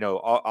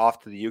 off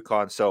to the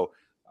Yukon. So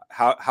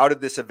how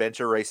did this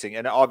adventure racing,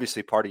 and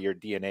obviously part of your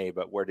DNA,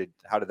 but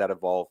how did that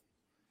evolve?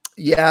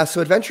 Yeah.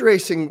 So adventure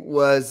racing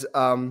was,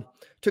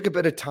 took a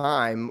bit of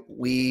time.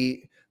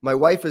 My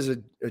wife is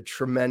a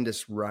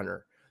tremendous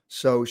runner.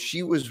 So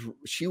she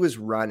was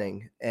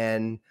running,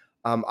 and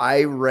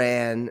I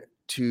ran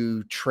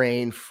to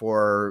train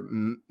for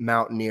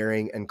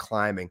mountaineering and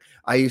climbing.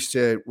 I used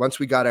to, once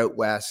we got out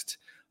west,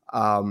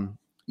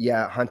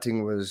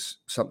 hunting was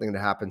something that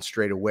happened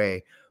straight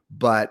away,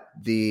 but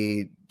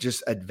the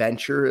just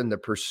adventure and the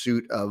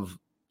pursuit of,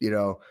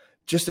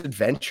 just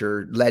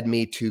adventure led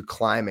me to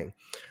climbing.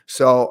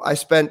 So I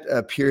spent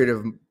a period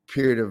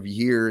of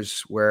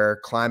years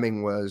where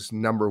climbing was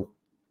number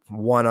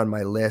one on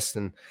my list.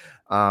 And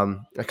I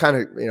kind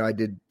of, I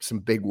did some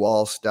big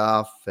wall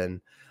stuff,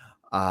 and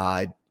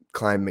I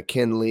climbed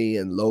McKinley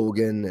and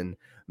Logan and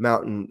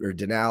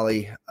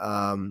Denali,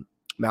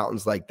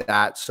 mountains like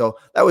that. So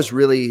that was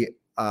really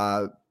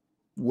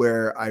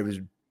where I was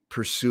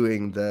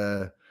pursuing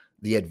the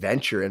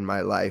adventure in my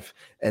life.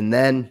 And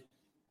then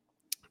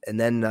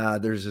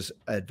there's this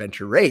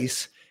adventure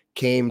race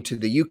came to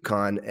the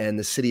Yukon, and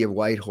the city of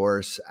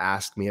Whitehorse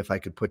asked me if I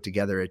could put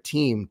together a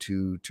team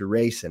to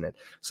race in it.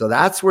 So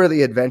that's where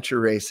the adventure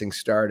racing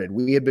started.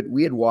 We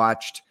had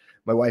watched,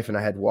 my wife and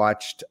I had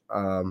watched,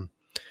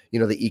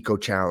 the Eco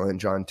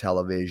Challenge on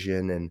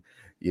television, and,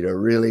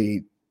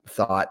 really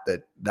thought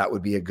that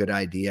would be a good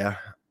idea.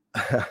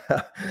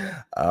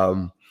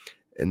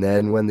 And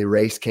then when the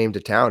race came to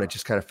town, it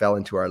just kind of fell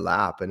into our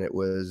lap, and it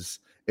was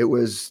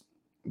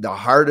the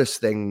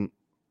hardest thing.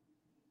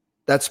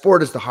 That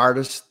sport is the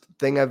hardest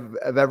thing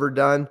I've ever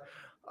done,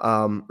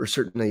 or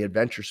certainly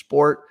adventure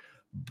sport,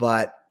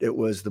 but it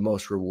was the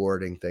most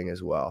rewarding thing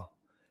as well.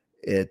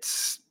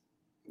 It's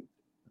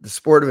the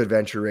sport of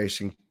adventure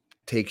racing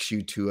takes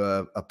you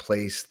to a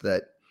place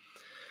that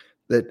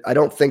I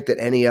don't think that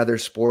any other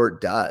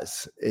sport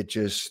does.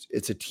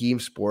 It's a team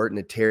sport, and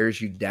it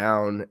tears you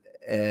down,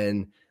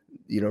 and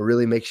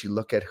really makes you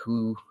look at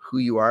who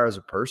you are as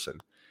a person.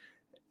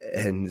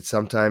 And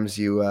sometimes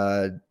you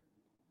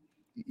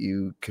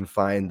can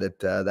find that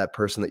that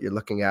person that you're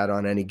looking at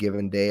on any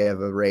given day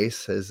of a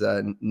race is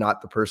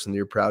not the person that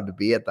you're proud to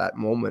be at that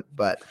moment,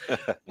 but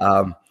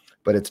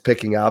it's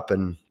picking up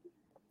and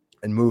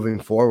moving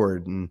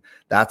forward. And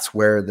that's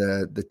where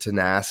the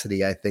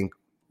tenacity, I think,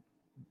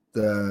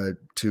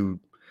 to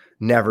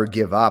never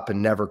give up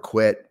and never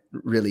quit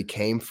really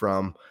came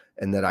from.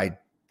 And that I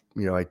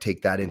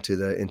take that into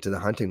the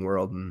hunting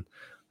world. And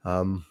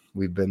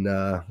we've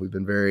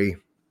been very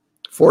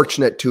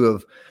fortunate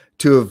to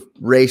have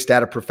raced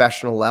at a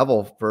professional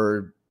level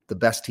for the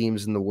best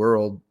teams in the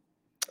world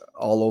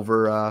all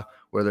over,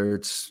 whether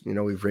it's,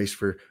 we've raced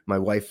for, my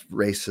wife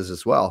races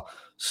as well.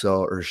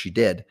 So, or she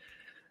did.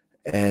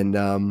 And,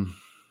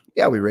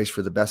 we raced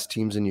for the best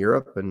teams in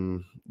Europe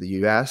and the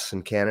US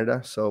and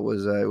Canada. So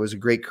it was a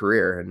great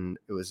career, and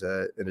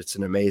it's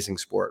an amazing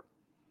sport.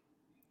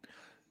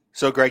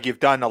 So, Greg, you've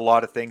done a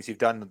lot of things. You've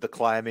done the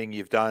climbing,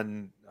 you've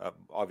done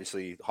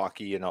obviously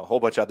hockey and a whole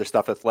bunch of other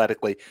stuff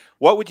athletically.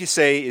 What would you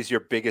say is your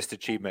biggest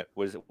achievement?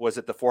 Was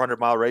it the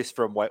 400-mile race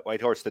from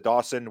Whitehorse to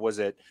Dawson? Was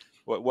it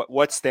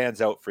what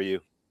stands out for you?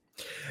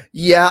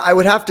 Yeah, I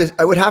would have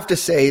to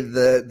say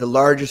the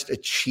largest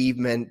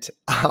achievement.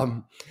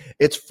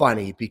 It's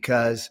funny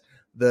because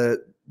the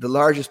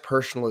largest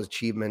personal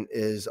achievement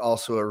is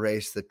also a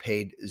race that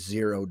paid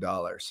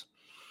 $0,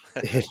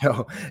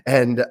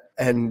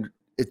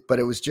 but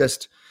it was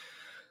just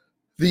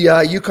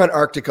the Yukon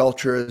Arctic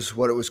Ultra is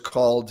what it was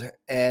called.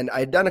 And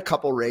I'd done a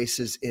couple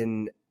races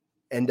in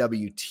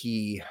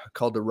NWT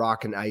called the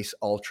Rock and Ice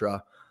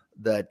Ultra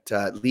that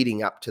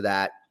leading up to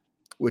that,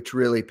 which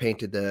really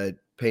painted the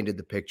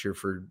picture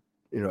for,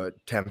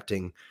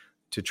 attempting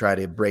to try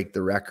to break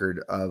the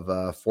record of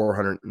a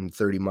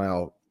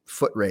 430-mile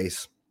foot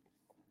race,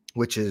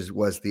 which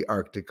was the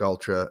Arctic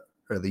Ultra,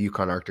 or the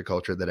Yukon Arctic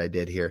Ultra that I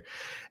did here.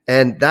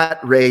 And that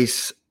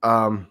race,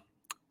 I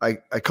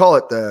call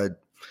it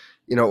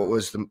it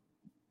was the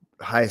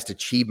highest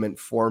achievement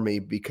for me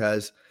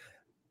because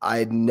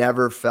I'd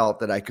never felt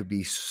that I could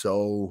be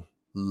so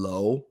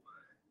low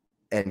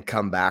and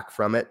come back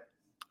from it.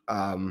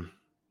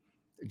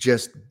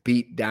 Just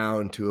beat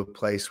down to a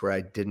place where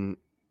I didn't,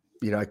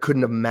 I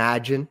couldn't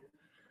imagine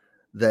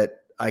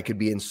that I could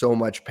be in so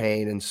much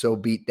pain and so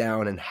beat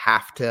down and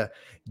have to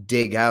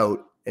dig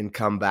out and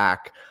come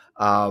back.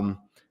 Now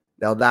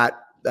that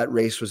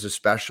race was a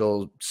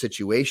special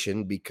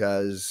situation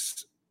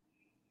because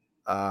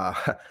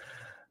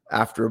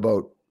after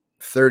about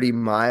 30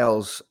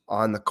 miles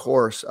on the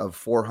course of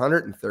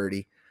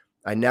 430,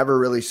 I never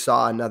really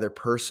saw another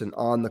person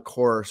on the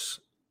course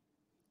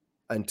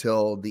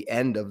until the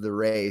end of the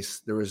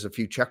race. There was a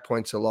few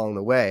checkpoints along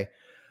the way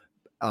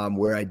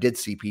where I did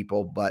see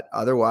people, but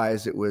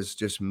otherwise it was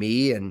just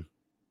me and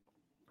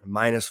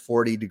minus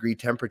 40-degree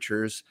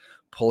temperatures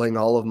pulling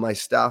all of my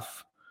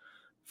stuff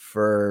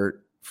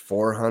for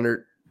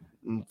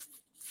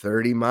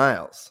 430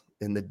 miles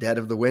in the dead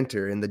of the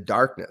winter in the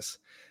darkness.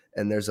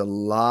 And there's a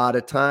lot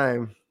of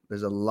time.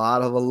 There's a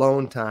lot of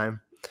alone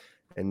time,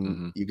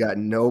 and you got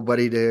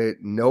nobody to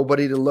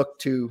look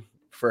to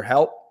for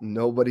help,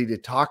 nobody to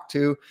talk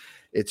to.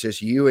 It's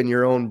just you and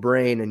your own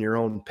brain and your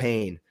own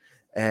pain.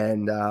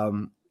 And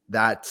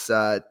it's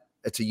a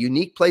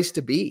unique place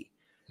to be.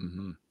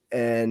 Mm-hmm.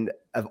 And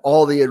of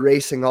all the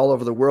racing all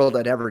over the world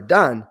I'd ever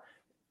done,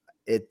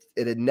 it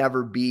had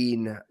never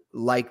been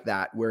like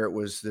that, where it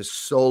was this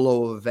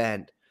solo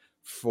event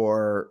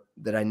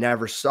that I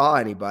never saw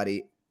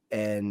anybody.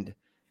 And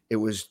it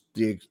was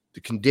the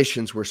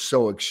conditions were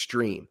so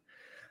extreme.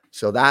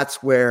 So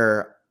that's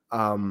where,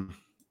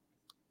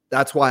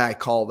 that's why I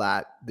call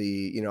that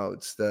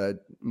it's the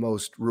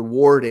most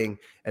rewarding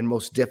and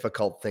most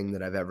difficult thing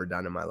that I've ever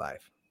done in my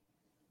life.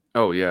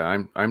 Oh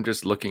yeah. I'm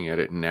just looking at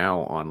it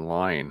now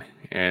online,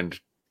 and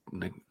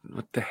like,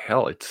 what the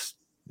hell? It's,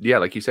 yeah,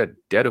 like you said,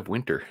 dead of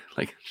winter.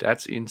 Like,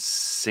 that's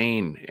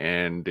insane.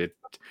 And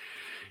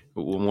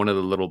one of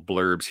the little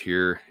blurbs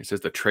here, it says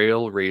the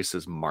trail race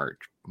is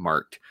marked,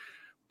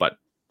 but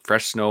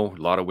fresh snow,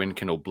 a lot of wind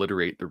can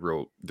obliterate the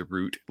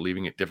route,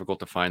 leaving it difficult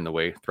to find the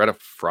way. Threat of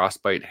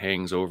frostbite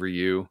hangs over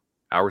you.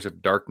 Hours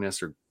of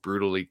darkness are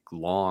brutally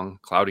long,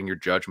 clouding your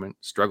judgment.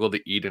 Struggle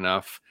to eat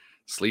enough.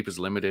 Sleep is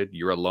limited.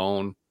 You're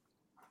alone.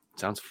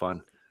 Sounds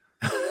fun.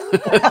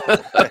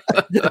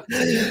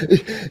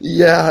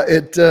 Yeah,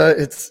 it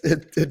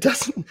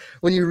doesn't,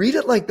 when you read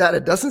it like that,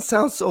 it doesn't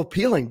sound so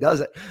appealing,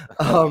 does it?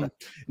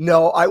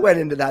 No, I went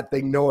into that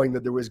thing knowing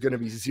that there was going to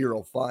be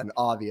zero fun,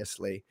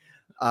 obviously.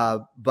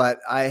 But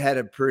I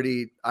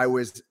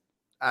was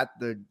at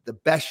the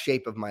best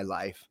shape of my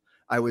life.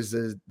 I was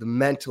the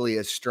mentally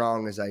as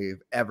strong as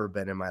I've ever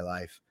been in my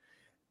life.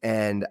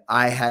 And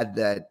I had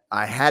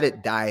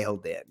it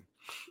dialed in.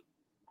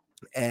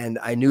 And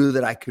I knew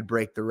that I could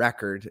break the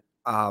record.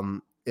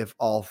 If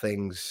all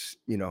things,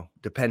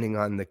 depending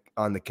on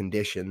the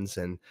conditions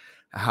and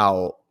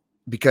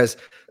because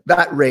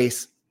that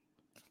race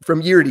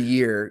from year to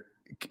year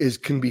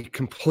can be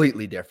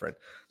completely different.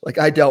 Like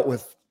I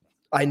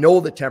know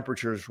the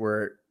temperatures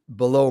were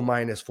below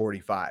minus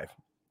 45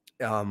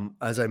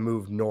 as I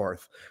moved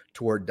north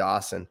toward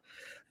Dawson,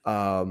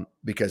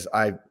 because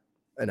I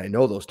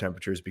know those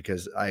temperatures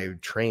because I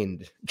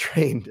trained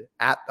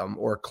at them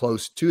or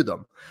close to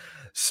them.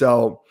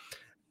 So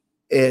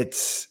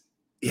there's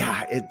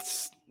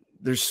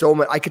so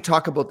much. I could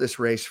talk about this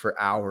race for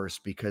hours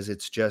because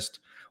it's just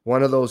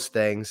one of those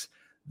things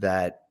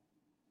that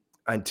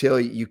until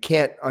you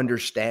can't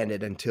understand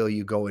it until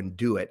you go and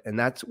do it. And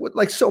that's what,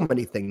 like so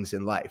many things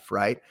in life,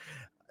 right?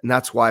 And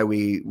that's why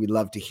we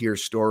love to hear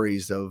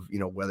stories of,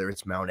 whether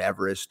it's Mount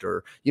Everest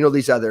or,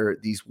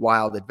 these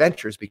wild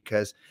adventures,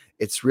 because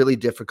it's really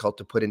difficult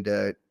to put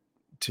into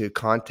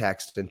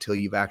context until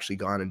you've actually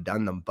gone and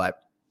done them.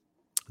 But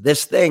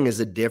this thing is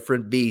a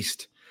different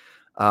beast.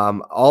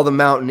 All the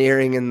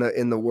mountaineering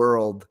in the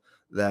world,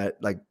 that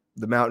like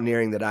the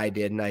mountaineering that I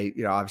did, and I,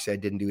 obviously I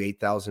didn't do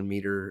 8,000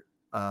 meter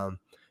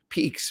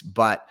peaks,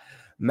 but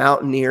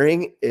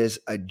mountaineering is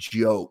a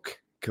joke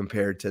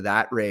compared to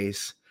that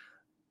race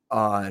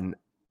certainly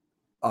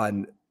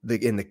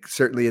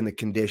in the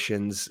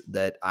conditions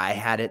that I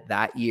had it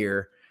that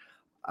year.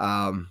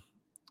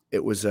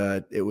 It was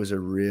a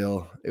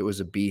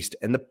beast.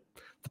 And the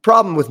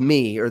problem with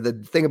me, or the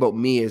thing about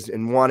me, is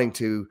in wanting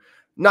to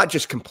not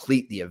just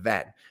complete the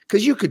event,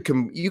 because you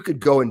could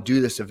go and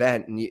do this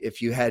event, and if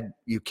you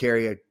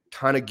carry a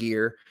ton of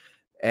gear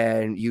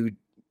and you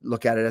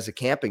look at it as a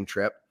camping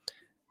trip,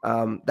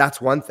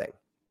 that's one thing.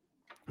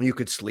 You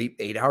could sleep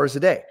 8 hours a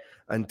day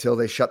until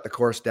they shut the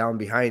course down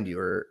behind you,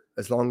 or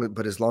as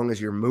long as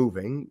you're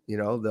moving,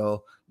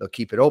 they'll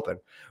keep it open.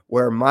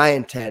 Where my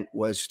intent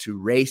was to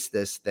race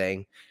this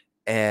thing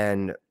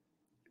and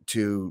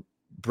to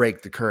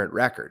break the current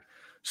record.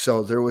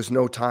 So there was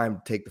no time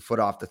to take the foot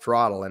off the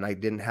throttle, and I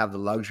didn't have the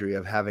luxury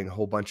of having a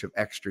whole bunch of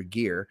extra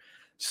gear.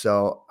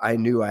 So I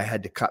knew I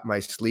had to cut my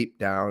sleep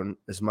down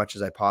as much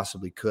as I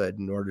possibly could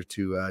in order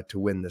to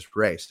win this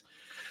race.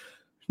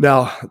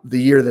 Now, the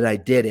year that I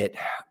did it,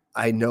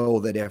 I know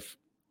that if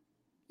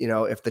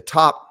the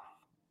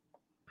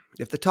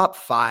top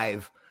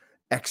 5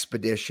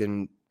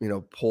 expedition,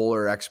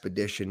 polar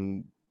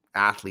expedition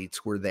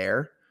athletes were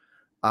there,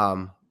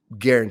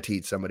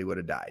 guaranteed somebody would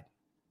have died.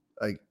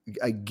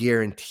 I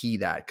guarantee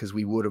that, because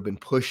we would have been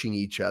pushing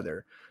each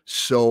other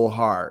so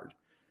hard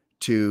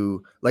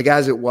to, like,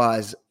 as it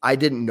was, I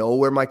didn't know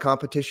where my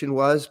competition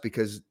was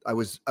because I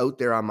was out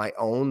there on my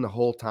own the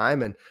whole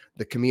time, and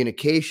the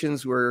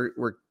communications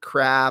were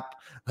crap.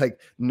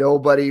 Like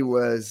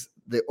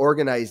the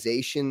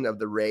organization of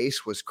the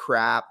race was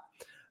crap.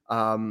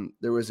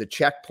 There was a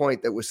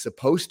checkpoint that was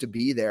supposed to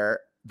be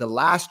there. The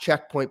last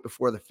checkpoint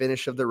before the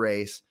finish of the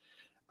race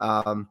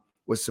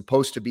was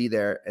supposed to be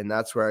there. And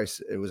that's where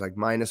it was like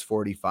minus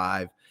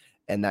 45,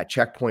 and that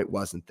checkpoint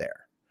wasn't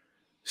there.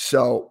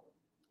 So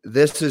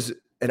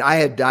and I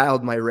had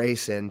dialed my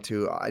race I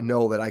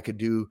know that I could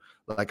do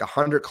like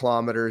 100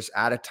 kilometers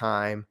at a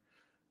time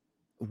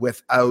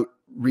without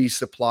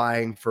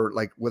resupplying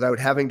without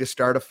having to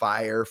start a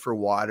fire for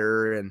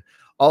water and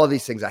all of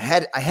these things. I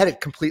had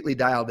it completely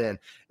dialed in,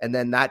 and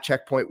then that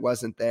checkpoint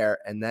wasn't there.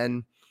 And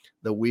then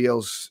the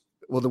wheels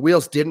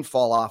didn't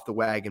fall off the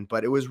wagon,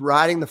 but it was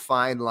riding the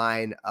fine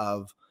line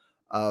of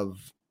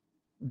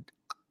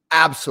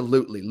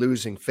absolutely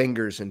losing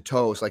fingers and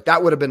toes. Like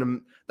that would have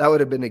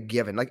been a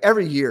given. Like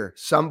every year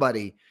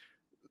somebody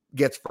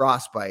gets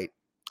frostbite,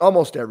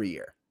 almost every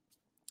year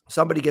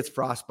somebody gets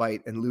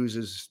frostbite and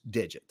loses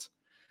digits.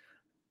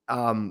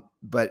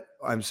 But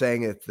I'm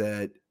saying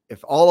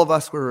if all of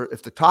us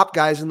if the top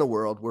guys in the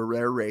world were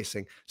there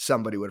racing,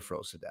 somebody would have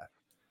froze to death.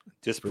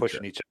 Just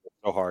pushing each other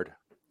so hard.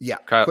 Yeah.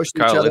 Kyle, let's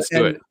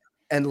do it.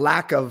 And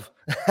lack of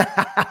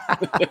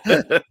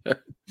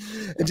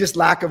and just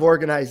lack of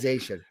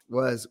organization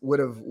would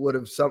have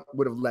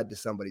led to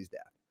somebody's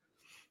death.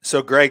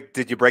 So Greg,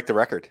 did you break the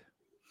record?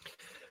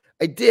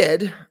 I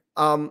did.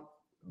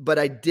 But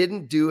I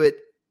didn't do it.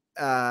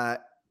 I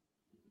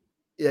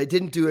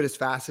didn't do it as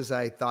fast as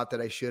I thought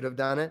that I should have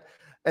done it.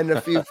 And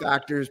a few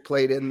factors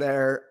played in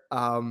there.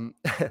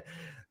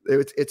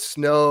 It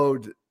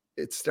snowed.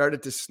 It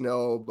started to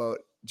snow about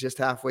just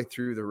halfway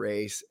through the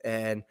race,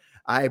 and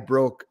I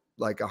broke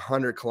like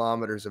 100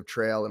 kilometers of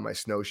trail in my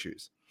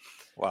snowshoes.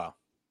 Wow.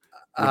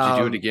 Would you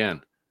do it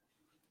again?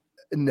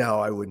 No,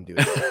 I wouldn't do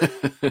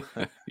it.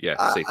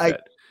 Yeah, safe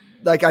bet.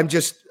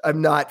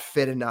 I'm not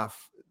fit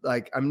enough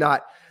like, I'm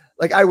not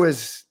like I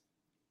was.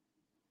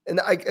 And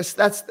I guess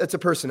that's a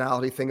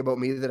personality thing about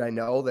me that I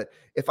know that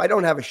if I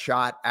don't have a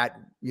shot at,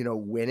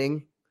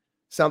 winning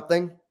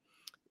something,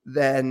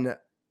 then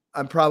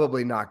I'm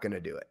probably not going to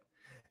do it.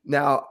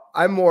 Now,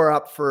 I'm more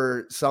up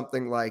for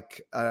something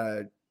like,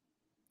 a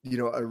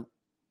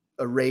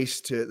race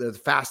to the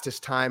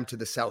fastest time to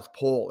the South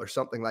Pole or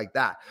something like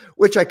that,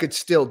 which I could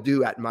still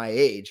do at my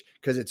age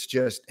because it's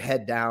just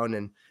head down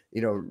and,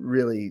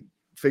 really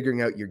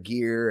figuring out your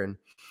gear. And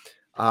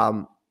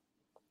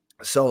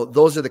so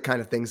those are the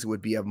kind of things that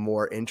would be of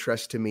more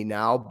interest to me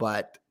now.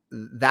 But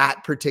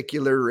that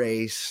particular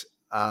race,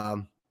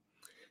 I've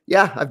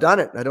done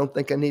it. I don't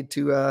think I need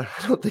to. I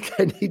don't think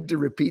I need to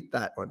repeat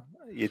that one.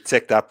 You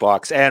ticked that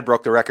box and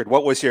broke the record.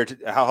 What was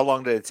how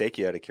long did it take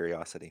you, out of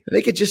curiosity? I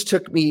think it just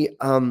took me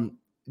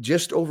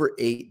just over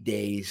 8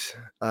 days,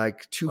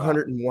 like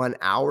 201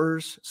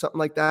 hours, something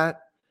like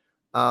that.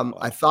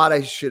 I thought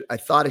I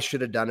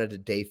should have done it a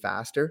day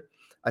faster.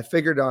 I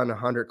figured on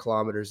 100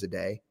 kilometers a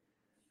day,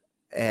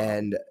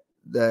 and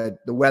the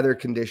weather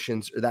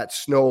conditions or that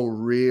snow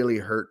really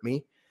hurt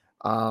me.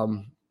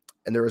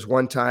 And there was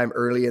one time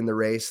early in the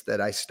race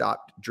that I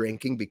stopped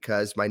drinking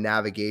because my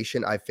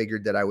navigation, I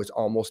figured that I was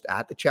almost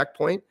at the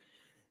checkpoint,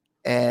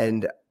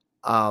 and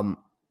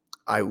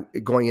I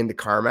going into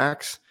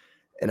Carmax,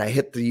 and I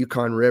hit the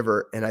Yukon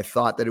River, and I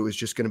thought that it was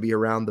just going to be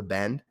around the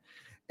bend,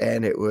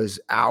 and it was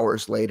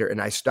hours later,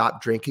 and I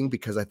stopped drinking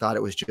because I thought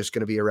it was just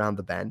going to be around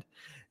the bend,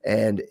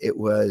 and it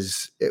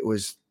was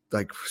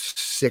like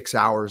 6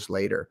 hours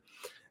later,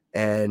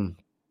 and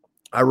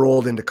I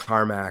rolled into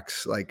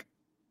Carmax like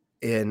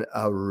in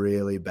a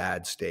really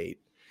bad state,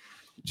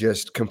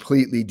 just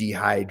completely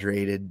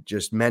dehydrated,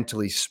 just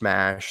mentally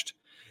smashed.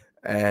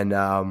 And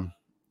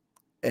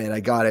I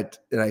got it.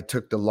 And I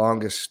took the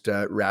longest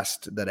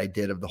rest that I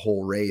did of the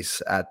whole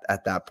race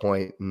at that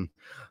point, and,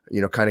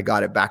 kind of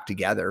got it back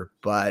together,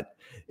 but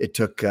it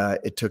took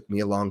me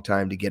a long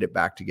time to get it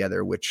back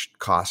together, which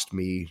cost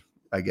me,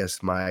 I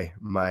guess, my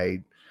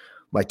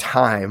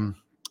time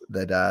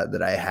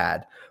that I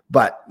had.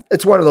 But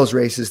it's one of those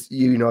races,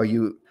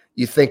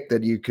 you think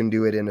that you can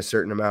do it in a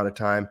certain amount of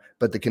time,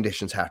 but the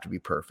conditions have to be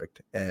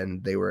perfect.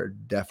 And they were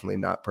definitely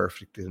not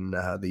perfect in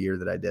the year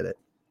that I did it.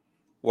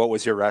 What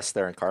was your rest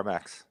there in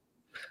Carmax?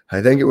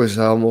 I think it was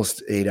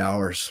almost 8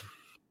 hours.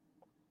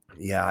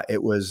 Yeah,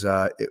 it was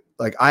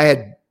like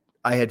I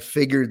had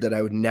figured that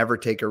I would never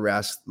take a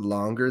rest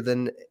longer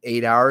than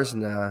 8 hours.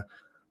 And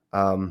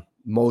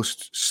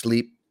most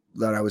sleep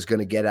that I was going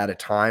to get at a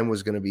time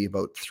was going to be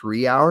about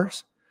 3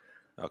 hours.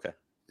 Okay.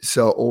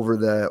 So over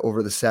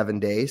the 7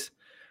 days,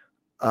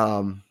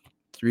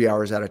 3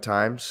 hours at a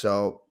time,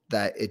 so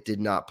that it did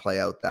not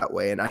play out that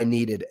way. And I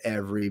needed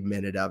every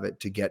minute of it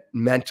to get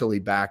mentally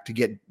back, to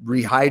get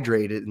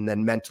rehydrated, and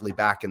then mentally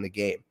back in the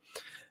game.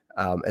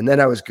 And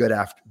then I was good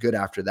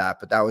after that,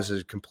 but that was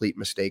a complete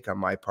mistake on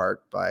my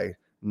part by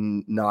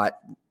not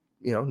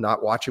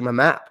watching my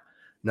map,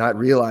 not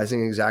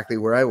realizing exactly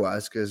where I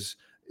was, because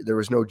there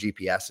was no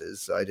GPSs.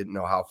 So I didn't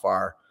know how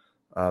far.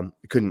 I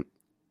couldn't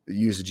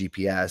use a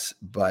GPS,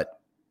 but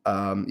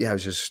it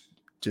was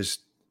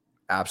just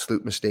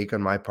absolute mistake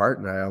on my part,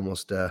 and I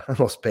almost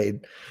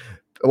paid.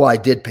 Well, I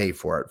did pay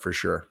for it for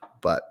sure,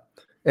 but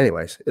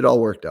anyways, it all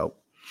worked out.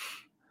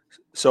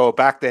 So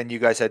back then you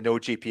guys had no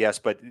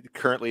GPS, but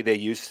currently they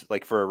use,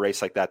 like, for a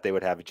race like that, they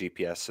would have a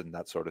GPS and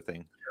that sort of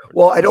thing.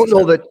 Well, I don't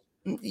know that.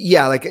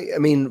 Yeah. Like, I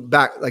mean,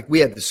 back, like,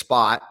 we had the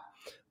Spot,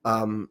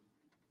 or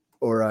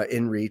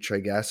InReach,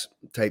 I guess,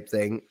 type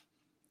thing.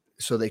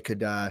 So they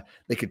could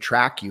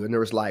track you, and there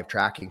was live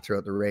tracking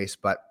throughout the race,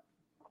 but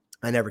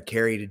I never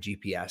carried a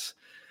GPS.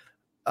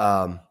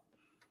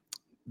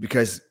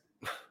 Because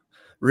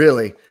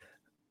really,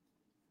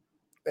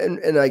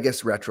 and I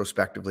guess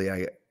retrospectively,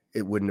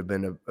 it wouldn't have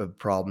been a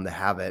problem to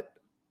have it,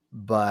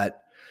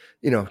 but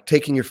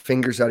taking your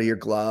fingers out of your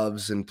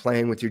gloves and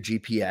playing with your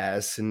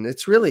GPS, and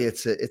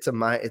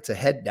it's a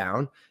head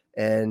down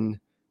and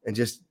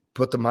just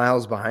put the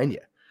miles behind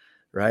you,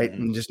 right?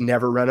 Mm-hmm. And just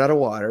never run out of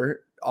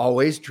water,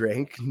 always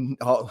drink,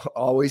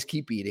 always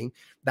keep eating.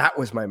 That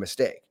was my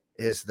mistake,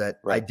 is that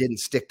I didn't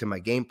stick to my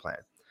game plan.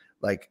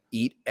 Like,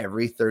 eat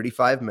every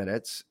 35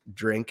 minutes,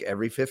 drink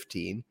every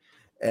 15,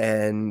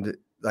 and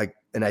I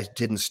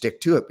didn't stick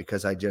to it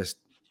because I just,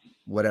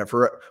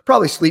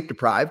 probably sleep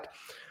deprived.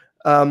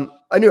 I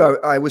knew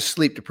I was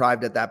sleep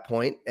deprived at that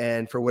point,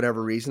 and for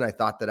whatever reason, I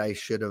thought that I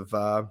should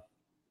have.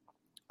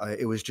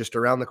 It was just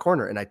around the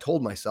corner, and I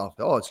told myself,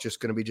 "Oh, it's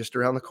just going to be just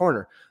around the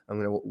corner. I'm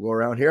going to go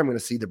around here. I'm going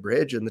to see the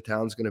bridge, and the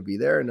town's going to be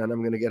there, and then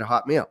I'm going to get a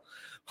hot meal."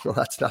 Well,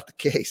 that's not the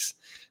case.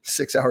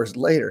 6 hours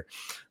later.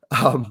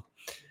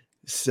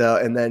 So,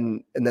 and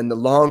then the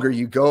longer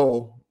you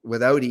go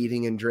without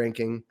eating and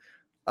drinking,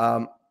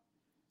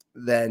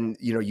 then,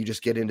 you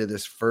just get into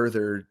this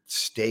further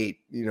state,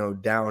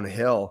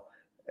 downhill,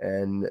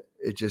 and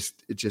it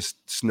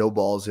just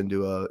snowballs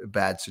into a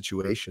bad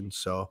situation.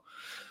 So,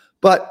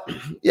 but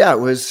yeah, it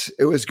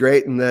was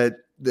great. And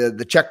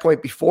the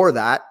checkpoint before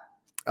that,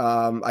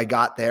 I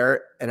got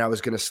there and I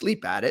was going to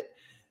sleep at it.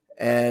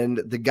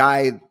 And the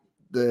guy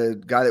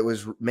the guy that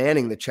was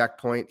manning the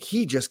checkpoint,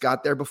 he just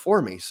got there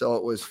before me. So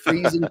it was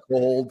freezing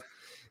cold.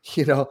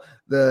 You know,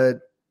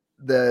 the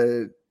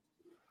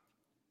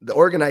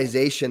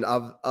organization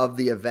of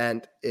the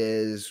event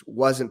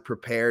wasn't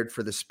prepared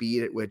for the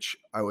speed at which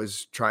I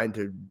was trying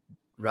to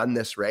run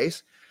this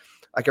race.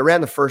 Like I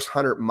ran the first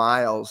 100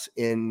 miles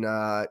in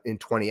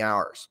 20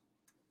 hours.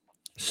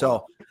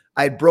 So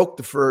I broke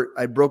the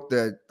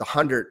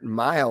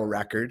 100-mile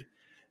record,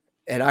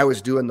 and I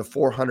was doing the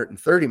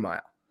 430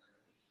 mile.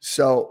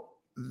 So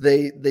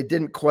they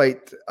didn't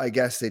quite, I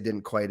guess they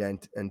didn't quite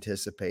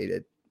anticipate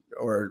it,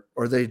 or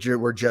they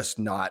were just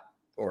not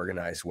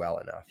organized well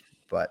enough.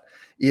 But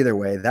either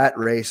way, that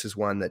race is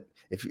one that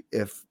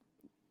if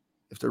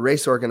the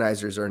race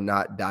organizers are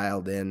not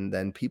dialed in,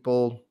 then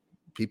people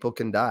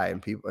can die,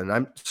 and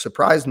I'm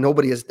surprised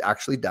nobody has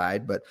actually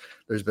died, but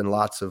there's been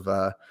lots of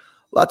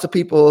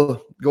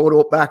people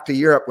go back to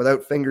Europe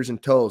without fingers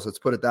and toes. Let's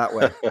put it that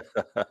way.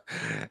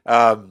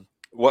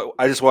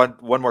 I just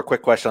want one more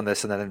quick question on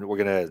this, and then we're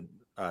going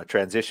to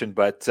transition.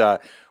 But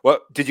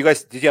what did you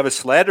have a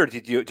sled, or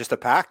did you just a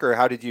pack, or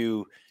how did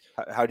you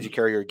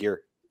carry your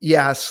gear?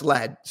 Yeah,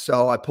 sled.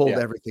 So I pulled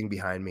everything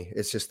behind me.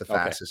 It's just the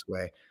fastest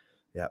way.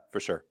 Yeah,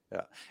 for sure.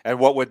 Yeah. And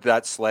what would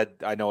that sled?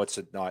 I know it's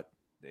not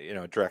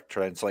direct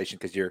translation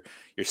because you're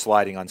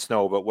sliding on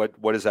snow, but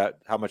what is that?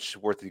 How much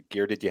worth of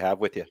gear did you have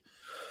with you?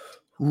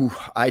 Ooh,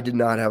 I did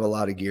not have a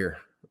lot of gear.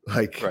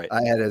 Like right.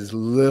 I had as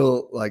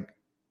little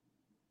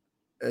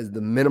as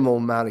the minimal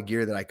amount of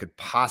gear that I could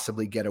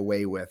possibly get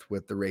away with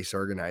the race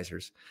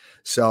organizers.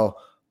 So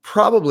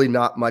probably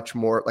not much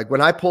more. Like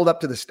when I pulled up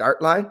to the start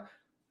line,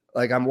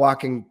 like I'm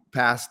walking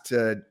past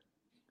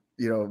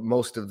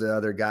most of the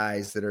other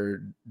guys that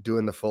are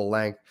doing the full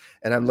length,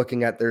 and I'm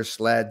looking at their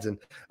sleds, and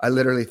I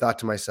literally thought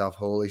to myself,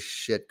 holy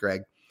shit,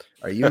 Greg,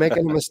 are you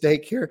making a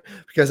mistake here?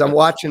 Because I'm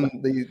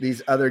watching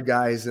these other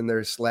guys in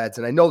their sleds,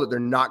 and I know that they're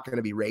not going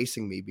to be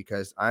racing me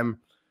because I'm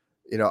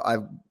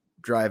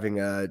driving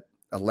a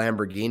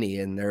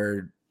Lamborghini, and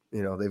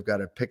they've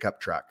got a pickup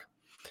truck.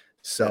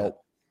 So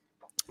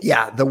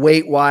yeah, the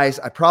weight wise,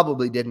 I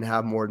probably didn't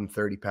have more than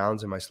 30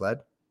 pounds in my sled.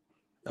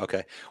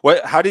 Okay.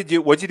 What'd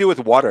you do with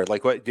water?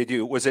 Like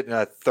was it in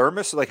a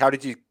thermos? Like how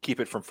did you keep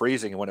it from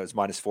freezing when it was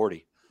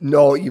 -40?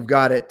 No, you've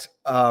got it.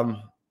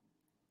 And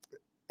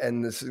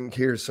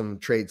here's some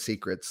trade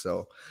secrets.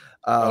 So,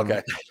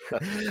 okay.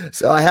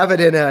 So I have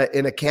it in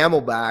a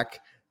Camelback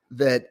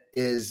that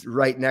is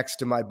right next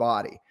to my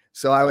body.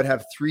 So I would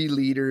have 3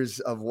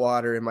 liters of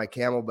water in my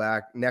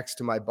Camelback next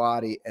to my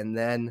body, and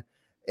then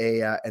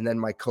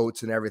my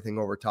coats and everything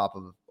over top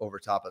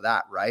of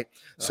that. Right.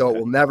 So it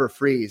will never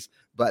freeze.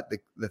 But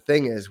the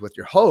thing is with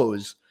your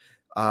hose,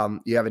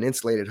 you have an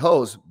insulated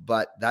hose,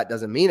 but that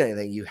doesn't mean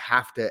anything. You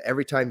have to,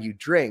 every time you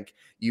drink,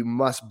 you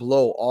must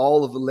blow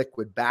all of the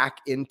liquid back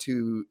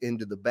into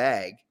the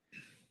bag,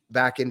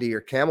 back into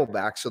your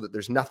Camelback, so that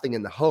there's nothing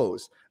in the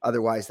hose.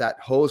 Otherwise that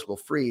hose will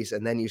freeze,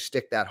 and then you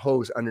stick that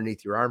hose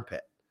underneath your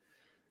armpit.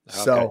 Okay.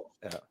 So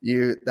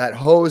that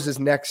hose is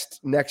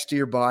next to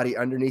your body,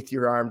 underneath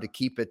your arm, to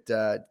keep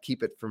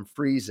it from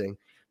freezing,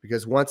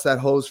 because once that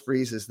hose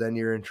freezes, then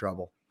you're in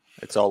trouble.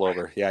 It's all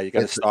over. Yeah, you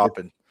got to stop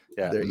and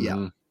yeah.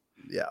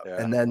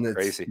 And then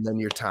crazy. And then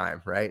your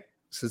time, right?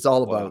 So it's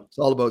all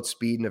about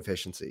speed and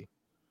efficiency.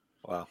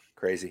 Wow,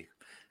 crazy,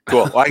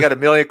 cool. Well, I got a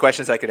million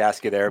questions I could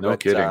ask you there, no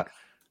kidding.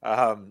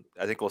 I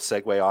think we'll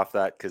segue off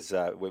that because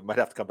we might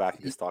have to come back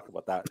and just talk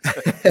about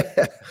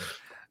that.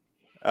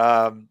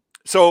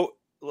 So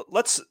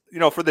let's,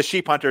 for the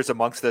sheep hunters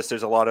amongst us,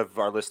 there's a lot of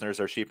our listeners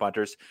are sheep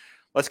hunters.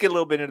 Let's get a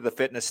little bit into the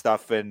fitness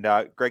stuff. And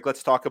Greg,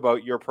 let's talk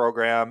about your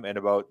program and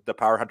about the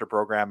Power Hunter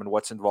program and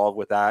what's involved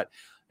with that.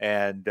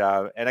 And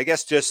I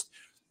guess just,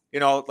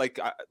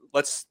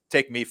 let's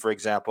take me, for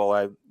example.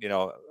 I,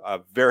 a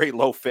very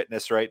low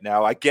fitness right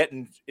now. I get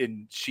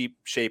in sheep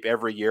shape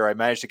every year. I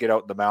manage to get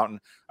out in the mountain.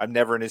 I'm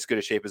never in as good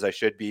a shape as I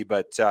should be.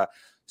 But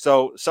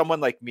so someone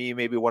like me,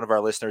 maybe one of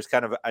our listeners,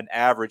 kind of an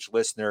average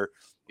listener,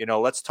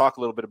 let's talk a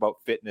little bit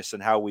about fitness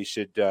and how we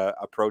should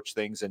approach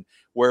things and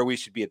where we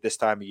should be at this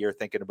time of year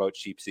thinking about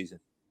sheep season.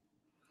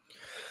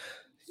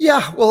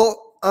 Yeah,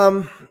 well,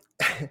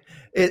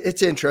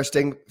 it's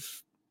interesting.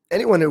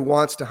 Anyone who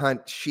wants to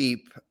hunt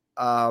sheep,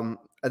 I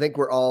think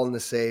we're all in the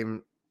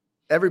same.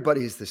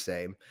 Everybody's the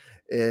same.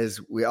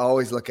 Is we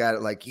always look at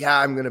it like, yeah,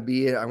 I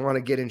want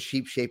to get in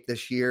sheep shape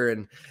this year,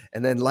 and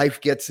then life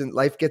gets in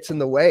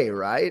the way,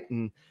 right?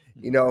 And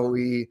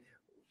we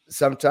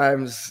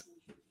sometimes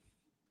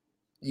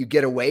you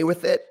get away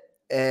with it,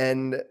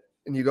 and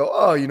you go,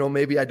 oh,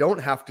 maybe I don't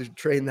have to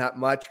train that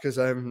much because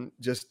I'm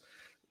just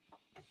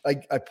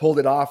I pulled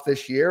it off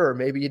this year, or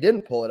maybe you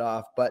didn't pull it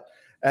off. But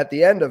at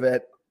the end of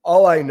it,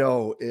 all I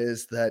know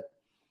is that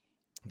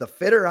the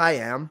fitter I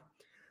am,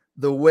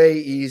 the way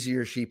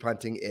easier sheep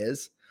hunting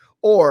is,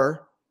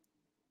 or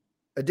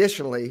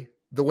additionally,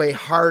 the way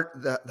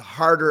the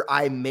harder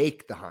I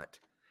make the hunt,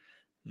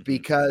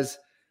 because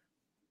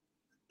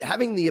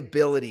having the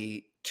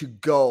ability to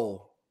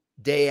go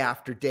day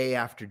after day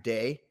after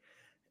day,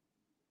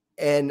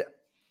 and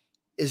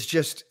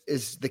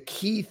is the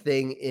key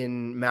thing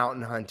in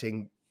mountain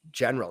hunting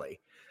generally.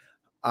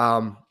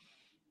 And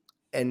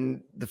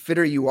the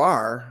fitter you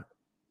are,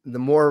 the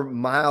more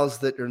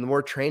miles or the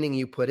more training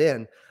you put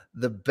in,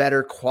 the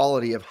better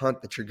quality of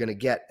hunt that you're going to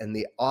get. And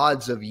the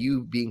odds of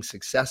you being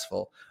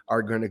successful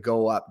are going to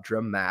go up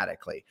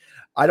dramatically.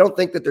 I don't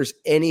think that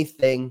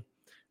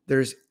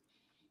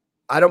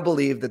I don't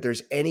believe that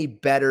there's any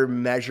better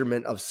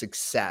measurement of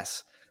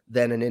success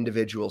than an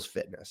individual's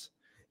fitness.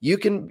 You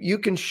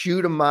can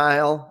shoot a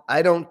mile.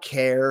 I don't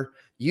care.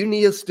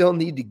 You still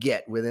need to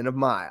get within a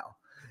mile.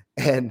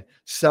 And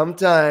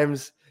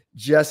sometimes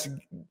just,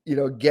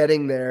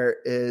 getting there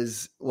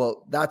is,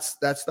 that's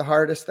the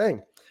hardest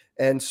thing.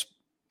 And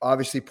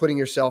obviously putting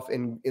yourself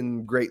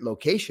in great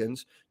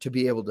locations to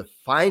be able to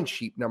find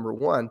sheep, number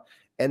one,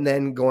 and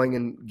then going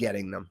and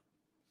getting them.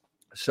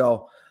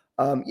 So,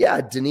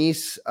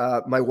 Denise,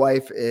 my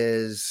wife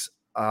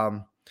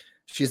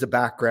she's a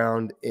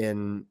background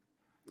in,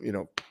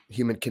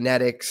 human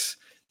kinetics.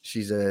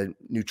 She's a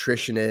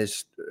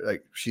nutritionist.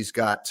 Like she's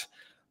got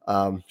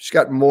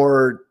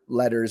more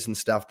letters and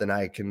stuff than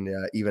I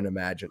can even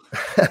imagine,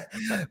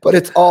 but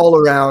it's all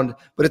around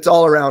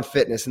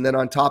fitness. And then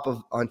on top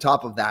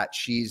of that,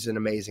 she's an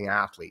amazing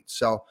athlete.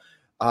 So,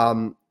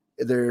 all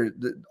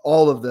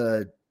of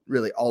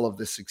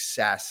the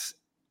success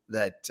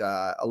that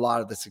a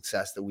lot of the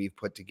success that we've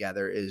put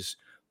together is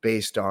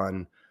based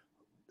on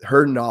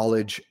her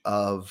knowledge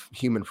of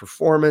human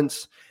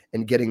performance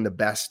and getting the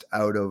best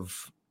out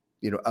of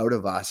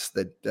us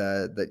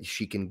that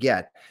she can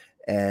get.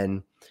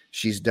 And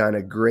she's done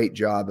a great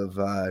job of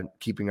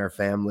keeping our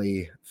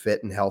family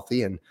fit and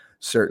healthy, and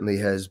certainly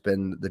has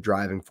been the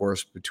driving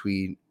force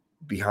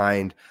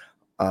behind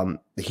the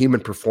human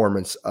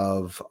performance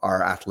of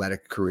our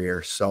athletic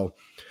career. So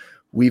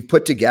we've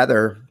put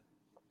together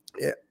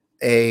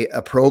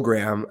a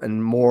program,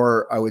 and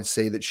more, I would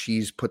say that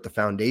she's put the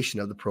foundation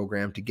of the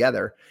program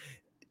together,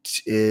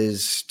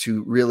 is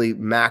to really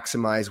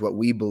maximize what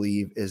we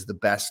believe is the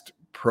best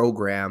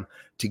program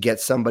to get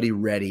somebody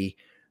ready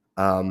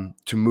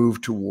to move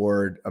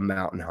toward a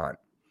mountain hunt.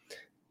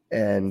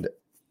 And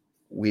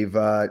we've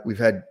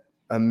had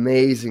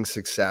amazing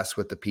success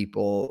with the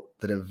people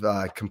that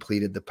have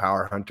completed the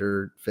Power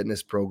Hunter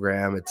fitness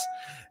program.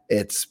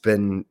 It's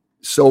been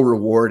so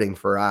rewarding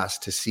for us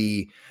to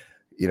see,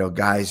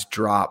 guys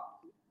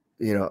drop,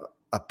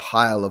 a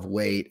pile of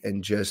weight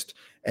and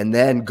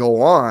then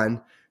go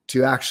on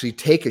to actually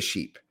take a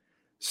sheep.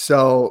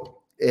 So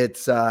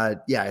it's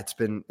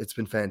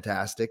been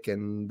fantastic,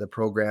 and the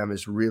program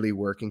is really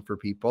working for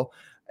people.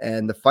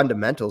 And the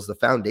fundamentals, the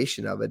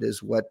foundation of it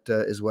is what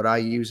I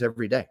use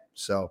every day.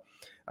 So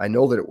I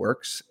know that it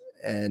works,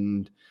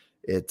 and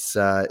it's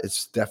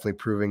definitely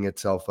proving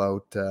itself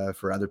out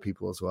for other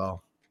people as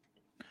well.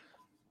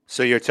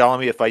 So you're telling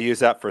me if I use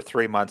that for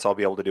 3 months, I'll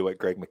be able to do what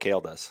Greg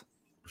McHale does?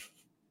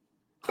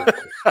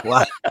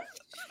 What?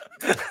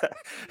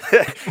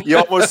 You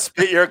almost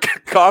spit your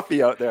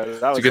coffee out there.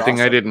 It's a good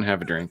thing I didn't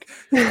have a drink.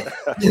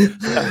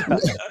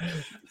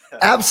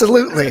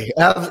 Absolutely.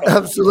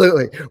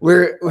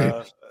 We're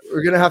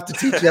gonna have to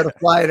teach you how to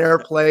fly an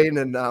airplane,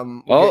 and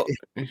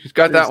he's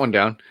got that one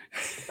down.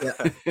 Yeah.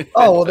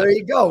 Oh, well, there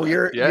you go.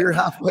 You're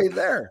halfway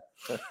there.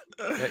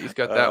 Yeah, he's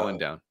got that one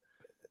down.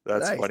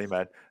 That's nice. Funny,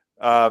 man.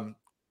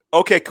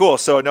 Okay, cool.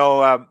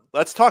 So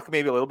let's talk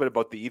maybe a little bit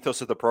about the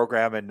ethos of the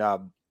program, and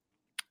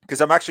because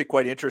I'm actually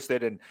quite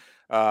interested in,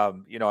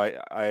 in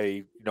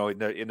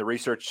the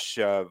research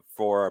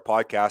for our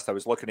podcast, I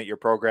was looking at your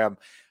program,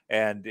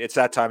 and it's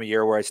that time of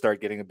year where I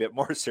start getting a bit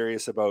more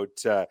serious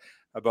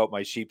about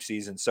my sheep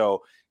season.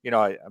 So,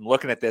 I'm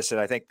looking at this, and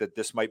I think that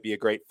this might be a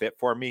great fit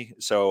for me.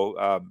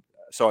 So,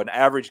 so an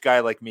average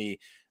guy like me,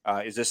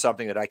 is this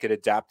something that I could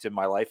adapt in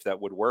my life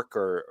that would work,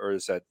 or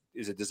is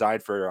it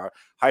designed for a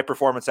high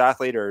performance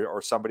athlete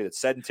or somebody that's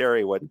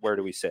sedentary? Where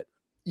do we sit?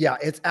 Yeah,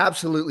 it's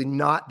absolutely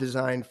not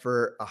designed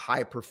for a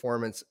high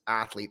performance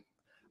athlete.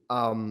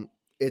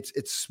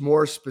 It's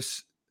more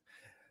specific.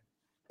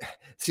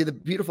 See, the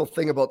beautiful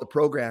thing about the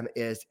program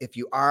is if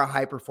you are a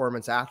high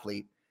performance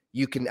athlete,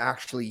 you can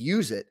actually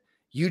use it.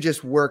 You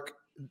just work.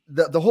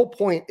 The whole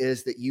point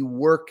is that you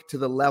work to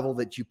the level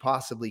that you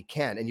possibly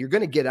can, and you're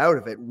going to get out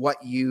of it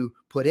what you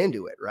put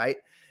into it, right?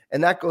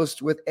 And that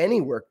goes with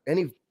any work,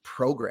 any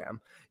program.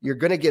 You're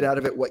going to get out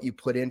of it what you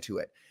put into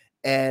it.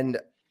 And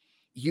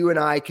you and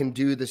I can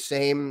do the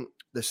same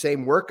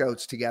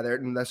workouts together.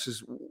 And this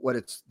is what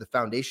the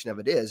foundation of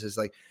it is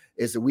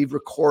that we've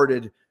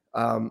recorded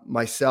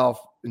myself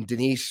and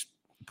Denise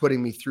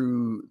putting me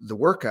through the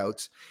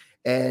workouts,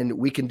 and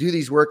we can do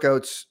these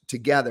workouts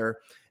together.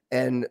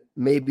 And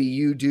maybe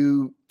you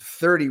do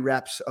 30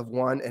 reps of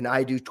one and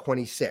I do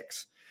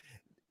 26.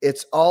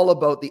 It's all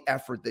about the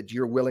effort that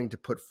you're willing to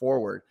put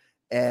forward.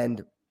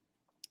 And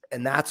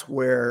that's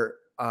where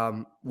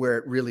it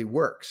really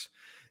works.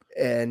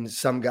 And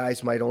some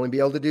guys might only be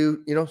able to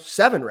do,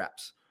 7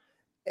 reps,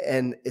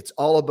 and it's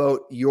all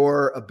about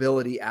your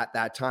ability at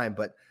that time,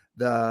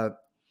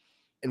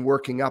 and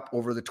working up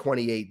over the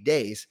 28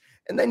 days.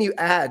 And then you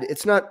add,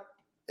 it's not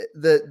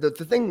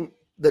the thing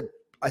that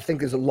I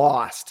think is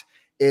lost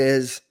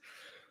is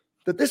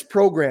that this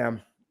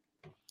program,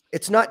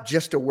 it's not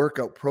just a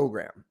workout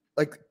program.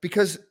 Like,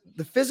 because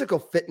the physical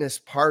fitness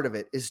part of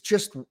it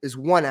is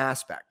one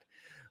aspect.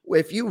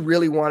 If you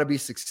really want to be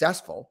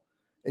successful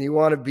and you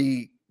want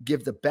to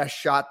give the best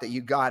shot that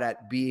you got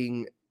at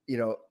being,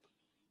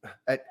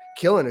 at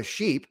killing a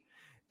sheep,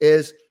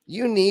 is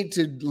you need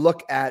to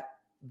look at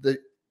the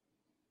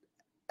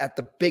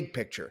big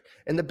picture.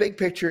 And the big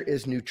picture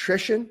is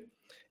nutrition,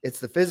 it's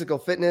the physical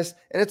fitness,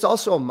 and it's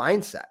also a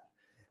mindset.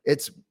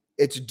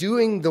 It's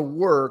doing the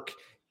work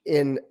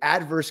in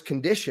adverse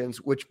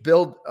conditions, which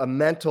build a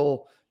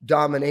mental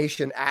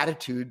domination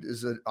attitude,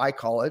 as I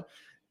call it,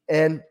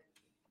 and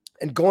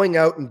going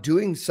out and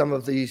doing some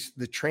of the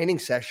training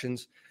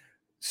sessions,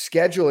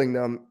 scheduling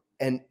them,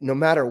 and no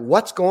matter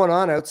what's going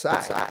on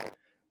outside,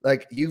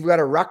 like you've got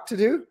a ruck to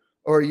do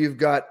or you've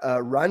got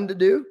a run to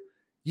do,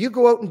 you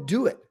go out and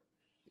do it.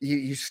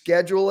 You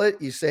schedule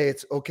it. You say,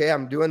 it's okay,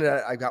 I'm doing it.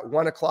 I got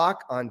 1:00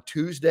 on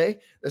Tuesday.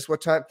 That's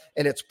what time.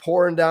 And it's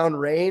pouring down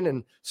rain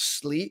and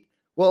sleet.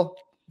 Well,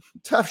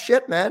 tough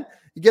shit, man.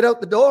 You get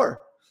out the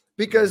door,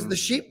 because the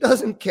sheep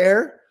doesn't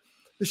care.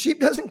 The sheep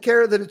doesn't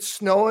care that it's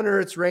snowing or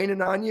it's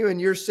raining on you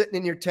and you're sitting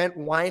in your tent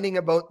whining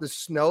about the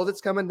snow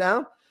that's coming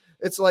down.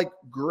 It's like,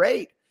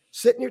 great,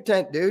 sit in your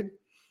tent, dude,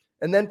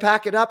 and then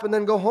pack it up and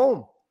then go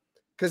home.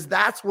 Because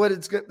that's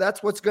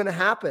what's going to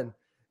happen.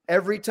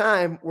 Every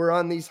time we're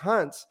on these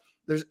hunts,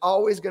 there's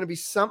always going to be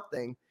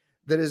something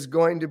that is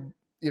going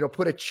to,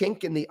 put a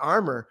chink in the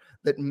armor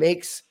that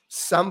makes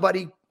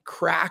somebody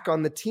crack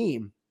on the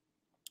team,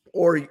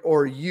 or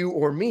you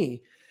or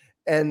me,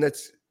 and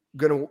that's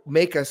going to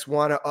make us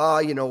want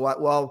to, you know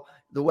what? Well,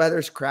 the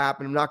weather's crap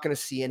and I'm not going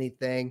to see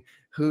anything.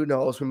 Who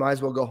knows? We might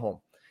as well go home.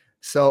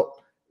 So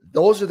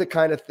those are the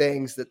kind of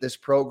things that this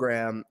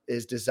program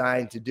is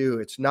designed to do.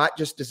 It's not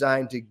just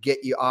designed to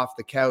get you off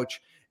the couch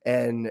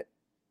and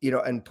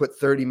put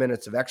 30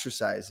 minutes of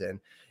exercise in.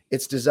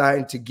 It's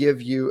designed to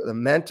give you the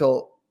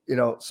mental,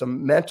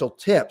 some mental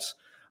tips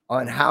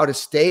on how to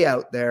stay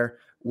out there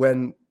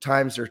when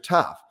times are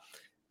tough.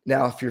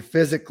 Now, if you're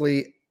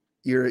physically,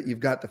 you've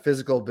got the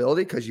physical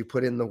ability because you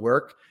put in the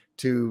work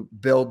to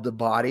build the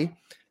body.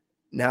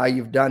 Now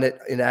you've done it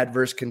in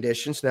adverse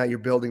conditions. Now you're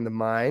building the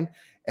mind.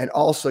 And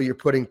also you're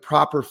putting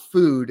proper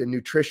food and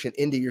nutrition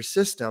into your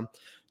system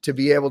to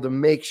be able to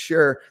make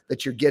sure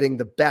that you're getting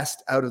the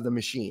best out of the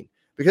machine.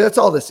 Because that's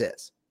all this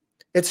is.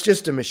 It's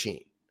just a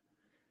machine.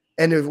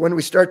 And when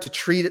we start to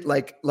treat it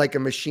like a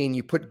machine,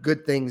 you put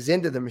good things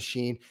into the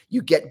machine,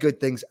 you get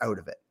good things out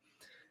of it.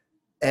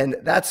 And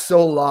that's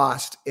so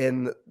lost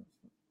in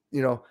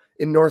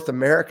North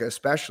America,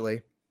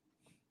 especially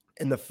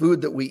in the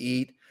food that we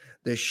eat,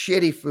 the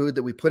shitty food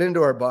that we put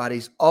into our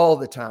bodies all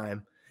the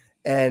time.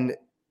 And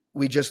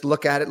we just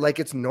look at it like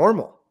it's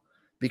normal,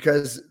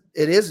 because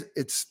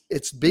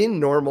it's been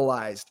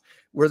normalized.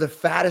 We're the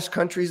fattest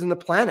countries in the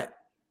planet.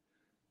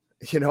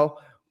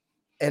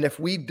 And if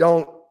we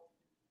don't,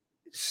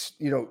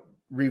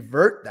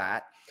 revert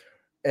that,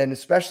 and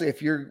especially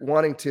if you're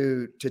wanting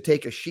to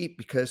take a sheep,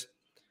 because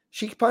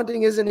sheep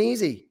hunting isn't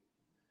easy.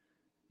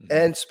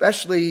 And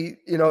especially,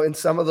 in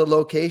some of the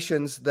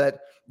locations that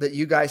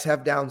you guys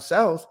have down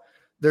south,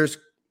 there's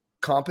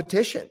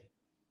competition.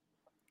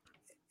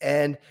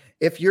 And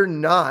if you're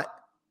not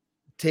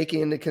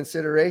taking into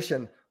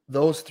consideration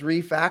those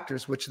three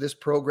factors, which this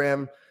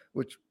program,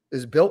 which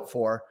is built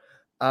for,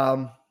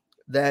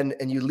 then,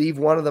 and you leave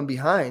one of them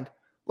behind,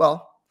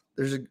 well,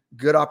 there's a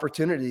good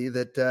opportunity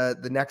that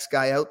the next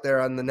guy out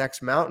there on the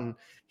next mountain,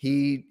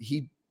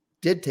 he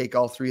did take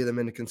all three of them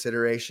into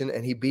consideration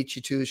and he beat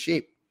you to the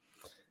sheep.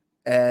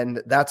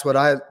 And that's what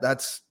I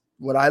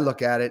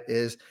look at it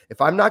is,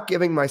 if I'm not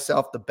giving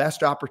myself the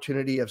best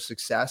opportunity of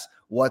success,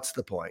 what's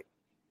the point?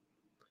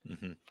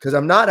 Because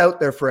I'm not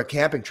out there for a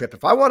camping trip.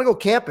 If I want to go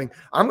camping,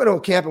 I'm going to go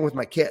camping with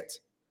my kids.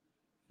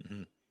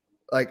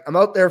 Like, I'm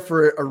out there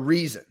for a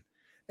reason.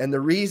 And the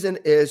reason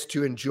is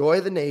to enjoy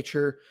the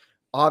nature,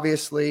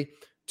 obviously,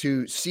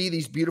 to see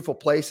these beautiful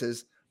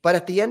places. But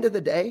at the end of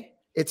the day,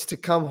 it's to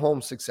come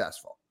home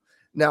successful.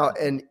 Now,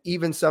 and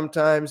even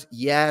sometimes,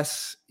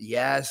 yes,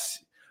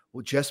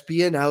 well, just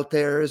being out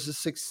there is a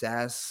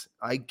success.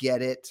 I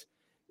get it.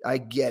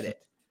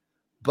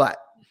 But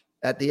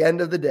at the end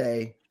of the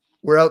day,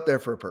 we're out there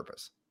for a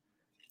purpose.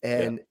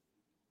 And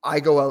I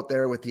go out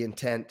there with the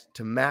intent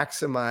to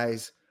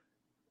maximize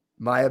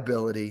my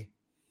ability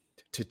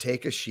to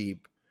take a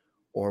sheep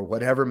or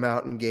whatever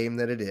mountain game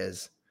that it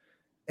is.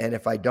 And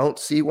if I don't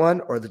see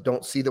one, or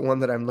don't see the one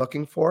that I'm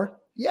looking for,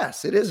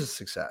 yes, it is a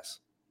success.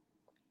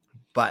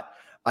 But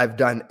I've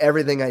done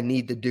everything I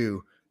need to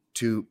do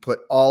to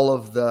put all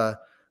of the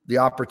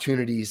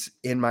opportunities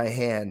in my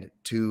hand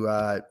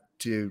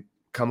to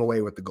come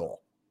away with the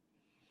goal.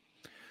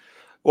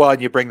 Well,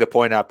 and you bring the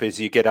point up is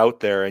you get out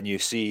there and you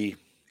see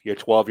your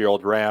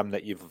 12-year-old ram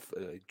that you've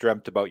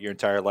dreamt about your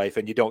entire life,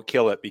 and you don't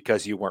kill it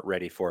because you weren't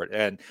ready for it.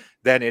 And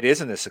then it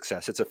isn't a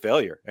success. It's a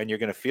failure, and you're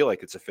going to feel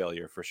like it's a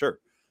failure for sure.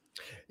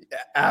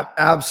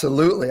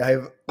 Absolutely.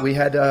 We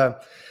had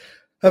have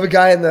a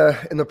guy in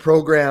the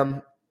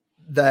program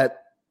that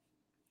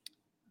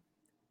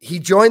he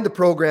joined the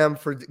program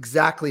for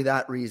exactly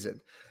that reason.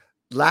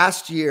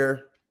 Last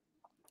year,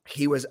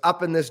 he was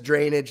up in this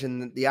drainage,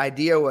 and the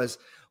idea was,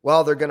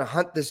 well, they're going to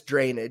hunt this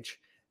drainage,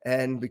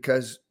 and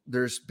because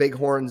there's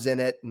bighorns in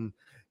it, and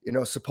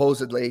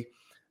supposedly,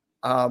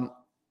 but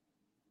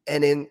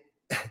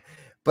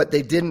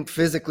they didn't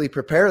physically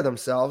prepare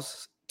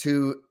themselves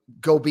to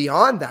go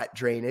beyond that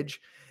drainage,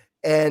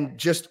 and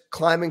just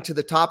climbing to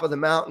the top of the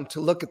mountain to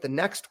look at the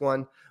next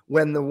one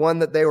when the one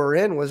that they were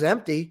in was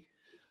empty.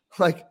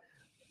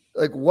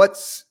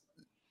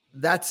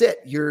 That's it.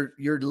 You're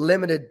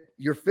limited.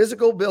 Your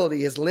physical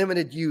ability has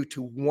limited you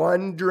to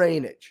one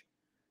drainage,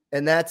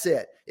 and that's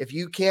it. If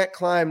you can't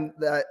climb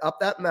up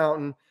that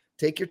mountain,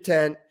 take your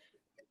tent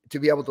to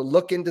be able to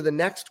look into the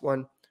next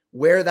one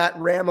where that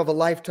ram of a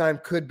lifetime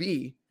could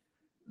be,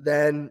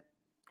 then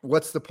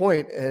what's the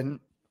point? And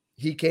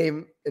he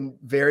came and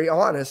very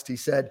honest. He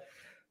said,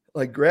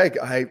 like, Greg,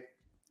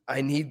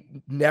 I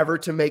need never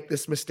to make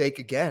this mistake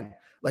again.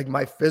 Like,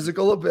 my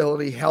physical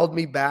ability held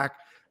me back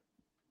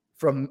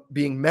from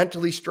being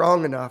mentally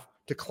strong enough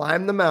to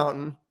climb the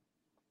mountain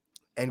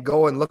and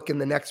go and look in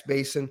the next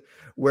basin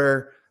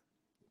where,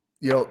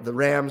 the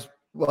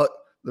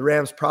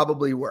Rams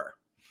probably were.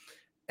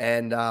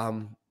 And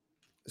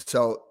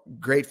so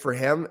great for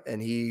him.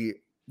 And he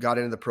got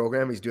into the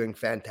program. He's doing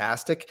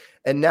fantastic.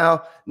 And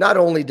now not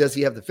only does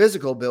he have the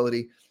physical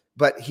ability,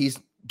 but he's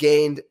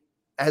gained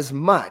as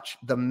much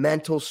the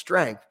mental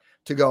strength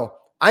to go,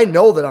 I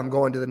know that I'm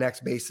going to the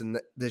next basin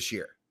this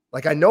year.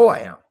 Like, I know I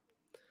am.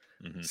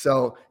 Mm-hmm.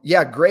 So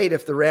yeah, great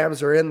if the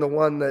Rams are in the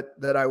one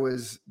that I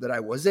was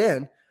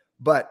in,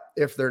 but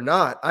if they're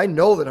not, I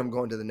know that I'm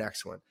going to the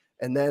next one,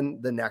 and then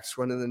the next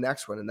one and the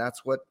next one. And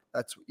that's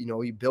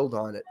you build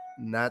on it,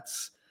 and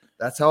that's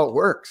how it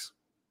works.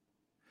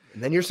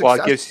 And then you're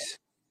successful.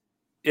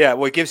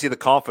 Well, it gives you the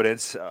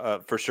confidence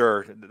for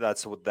sure.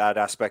 That's that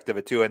aspect of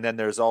it too. And then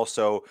there's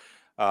also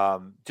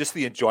just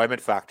the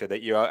enjoyment factor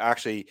that you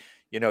actually,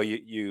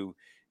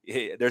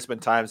 there's been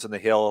times on the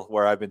hill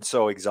where I've been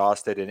so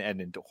exhausted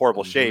and in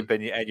horrible shape,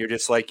 and you're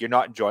just like, you're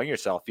not enjoying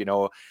yourself,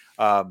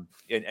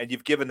 and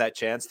you've given that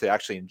chance to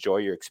actually enjoy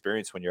your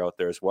experience when you're out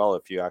there as well,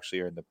 if you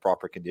actually are in the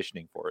proper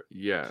conditioning for it.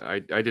 Yeah,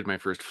 I did my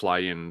first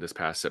fly-in this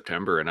past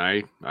September, and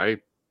I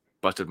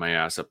busted my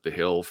ass up the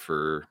hill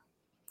for,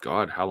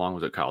 God, how long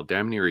was it, Kyle?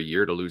 Damn near a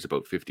year to lose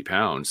about 50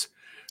 pounds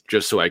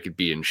just so I could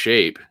be in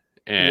shape.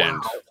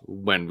 And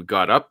when we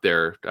got up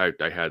there, I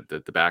had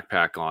the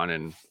backpack on,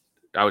 and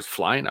I was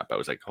flying up. I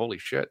was like, holy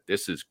shit,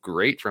 this is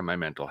great for my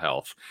mental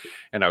health.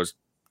 And I was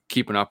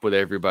keeping up with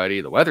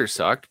everybody. The weather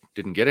sucked,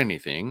 didn't get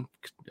anything,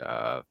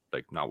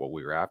 not what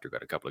we were after.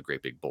 Got a couple of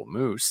great big bull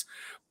moose,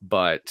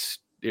 but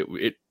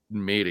it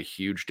made a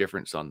huge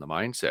difference on the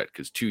mindset,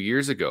 because 2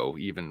 years ago,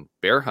 even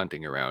bear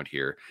hunting around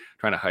here,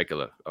 trying to hike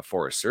a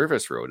Forest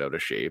Service road out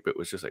of shape, it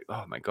was just like,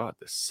 oh my God,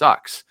 this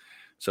sucks.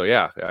 So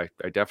yeah,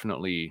 I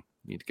definitely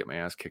need to get my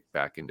ass kicked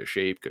back into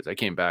shape, because I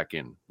came back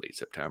in late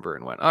September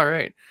and went, all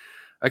right,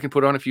 I can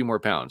put on a few more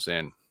pounds.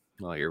 And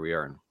well, here we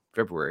are in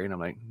February, and I'm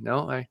like,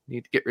 no, I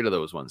need to get rid of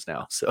those ones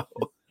now. So,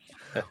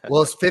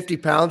 well, it's 50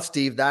 pounds,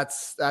 Steve.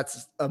 That's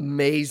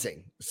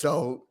amazing.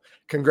 So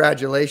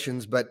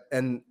congratulations. But,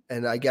 and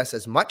I guess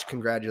as much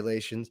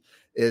congratulations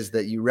is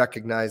that you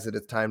recognize that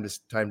it's time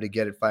to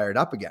get it fired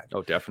up again.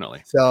 Oh,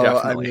 definitely. So,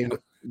 definitely. I mean,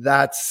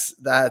 that's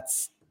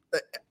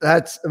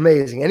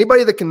amazing.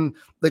 Anybody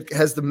that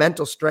has the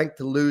mental strength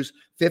to lose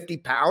 50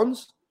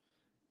 pounds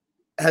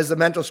has the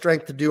mental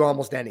strength to do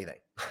almost anything.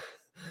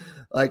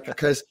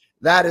 Because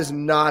that is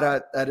not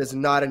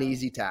an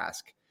easy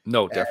task.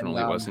 No,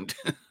 definitely wasn't.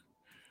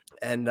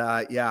 And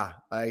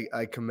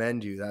I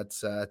commend you.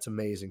 That's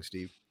amazing,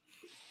 Steve.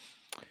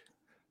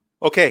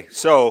 Okay,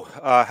 so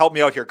help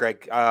me out here,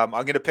 Greg. I'm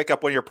going to pick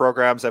up one of your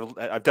programs.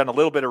 I've done a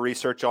little bit of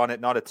research on it,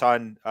 not a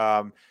ton.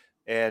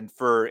 And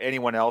for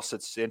anyone else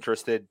that's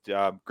interested,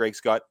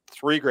 Greg's got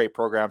 3 great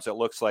programs, it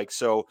looks like.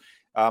 So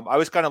I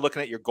was kind of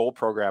looking at your gold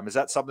program. Is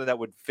that something that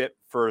would fit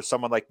for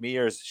someone like me,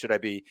 or should I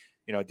be,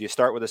 do you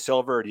start with a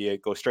silver, or do you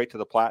go straight to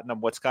the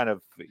platinum? What's kind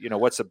of,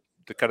 what's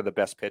the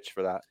best pitch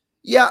for that?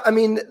 Yeah, I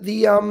mean,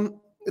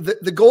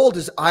 the gold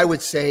is, I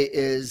would say,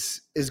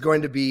 is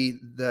going to be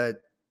the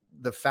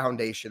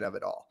foundation of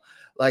it all.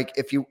 Like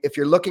if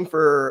you're looking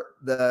for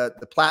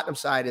the platinum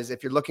side, is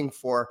if you're looking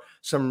for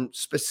some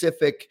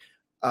specific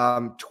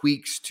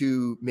tweaks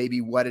to maybe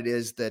what it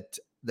is that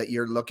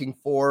you're looking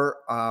for,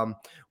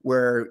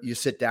 where you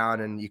sit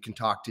down and you can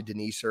talk to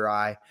Denise or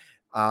I.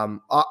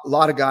 A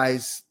lot of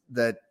guys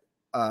that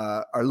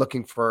are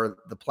looking for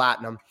the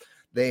platinum,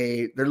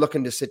 they're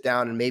looking to sit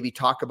down and maybe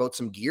talk about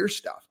some gear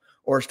stuff,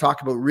 or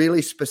talk about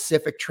really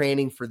specific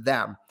training for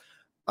them.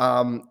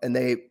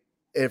 And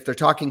if they're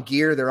talking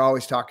gear, they're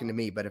always talking to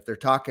me. But if they're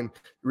talking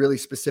really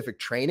specific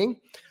training,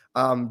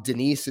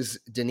 Denise is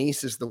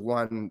the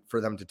one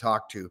for them to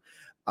talk to.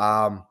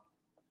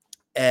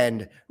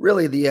 And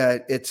really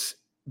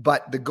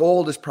but the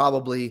gold is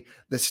probably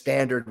the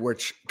standard,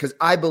 because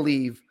I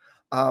believe,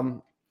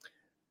 and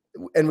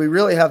we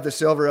really have the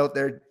silver out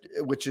there,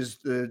 which is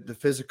the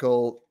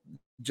physical,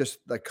 just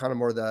like kind of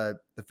more the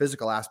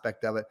physical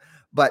aspect of it.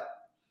 But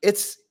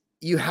it's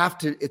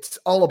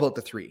all about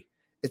the three.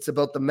 It's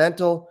about the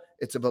mental,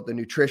 it's about the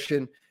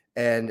nutrition,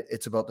 and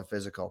it's about the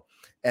physical.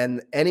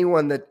 And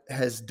anyone that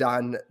has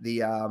done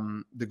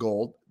the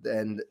gold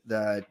and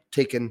the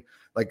taken,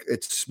 like,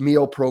 it's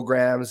meal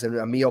programs and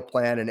a meal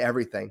plan and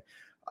everything,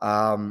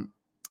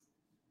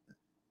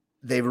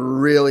 they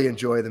really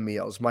enjoy the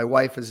meals. My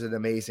wife is an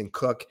amazing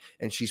cook,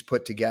 and she's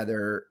put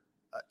together,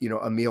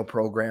 a meal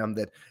program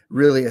that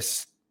really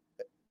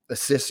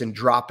assists in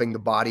dropping the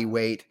body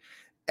weight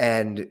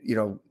and,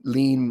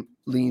 lean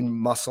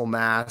muscle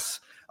mass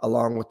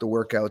along with the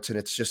workouts. And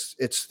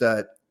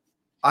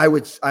I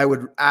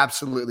would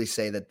absolutely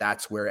say that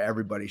that's where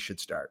everybody should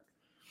start.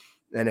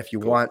 And if you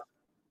want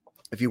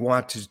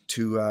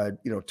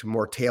to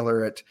more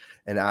tailor it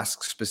and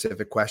ask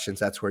specific questions,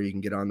 that's where you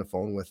can get on the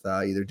phone with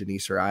either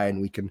Denise or I,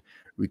 and we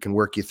can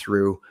work you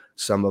through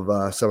some of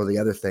the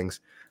other things.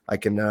 I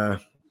can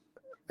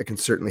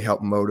certainly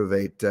help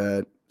motivate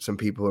some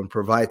people and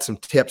provide some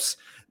tips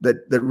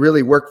that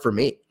really work for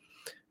me.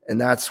 And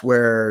that's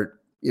where,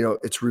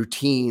 it's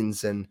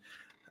routines and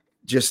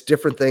just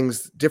different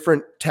things,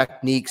 different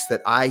techniques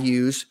that I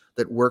use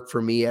that work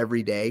for me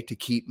every day to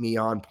keep me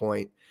on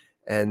point.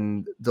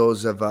 And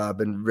those have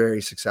been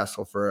very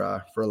successful for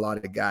a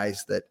lot of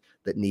guys that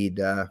need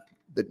a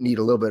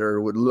little bit, or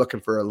would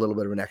looking for a little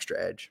bit of an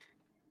extra edge.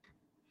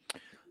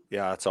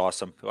 Yeah, that's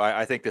awesome.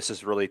 I think this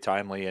is really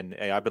timely, and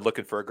I've been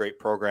looking for a great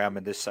program,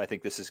 and I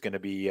think this is going to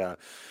be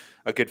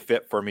a good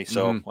fit for me.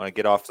 So when I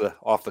get off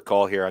the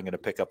call here, I'm going to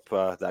pick up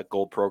that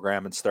gold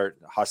program and start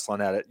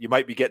hustling at it. You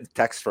might be getting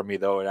texts from me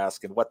though and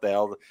asking, what the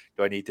hell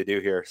do I need to do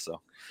here?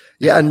 So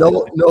yeah,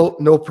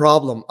 no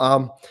problem.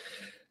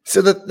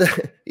 So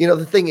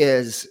the thing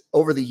is,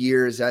 over the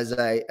years, as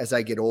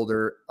I get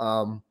older,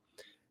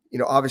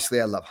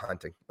 obviously I love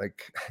hunting.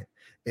 Like,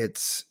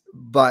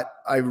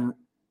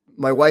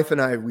 my wife and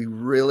I, we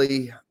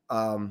really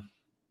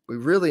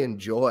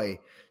enjoy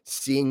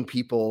seeing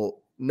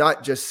people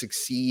not just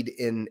succeed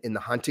in the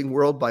hunting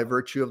world by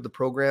virtue of the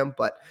program,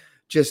 but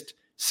just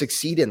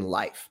succeed in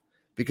life,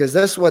 because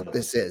that's what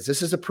this is.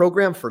 This is a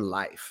program for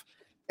life.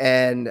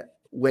 And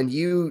when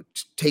you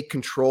take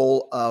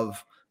control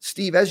of,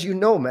 Steve, as you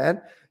know,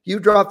 man, you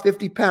drop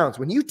 50 pounds.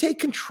 When you take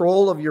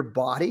control of your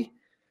body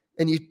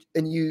and you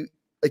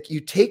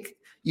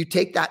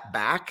take that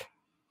back,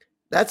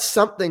 that's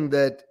something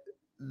that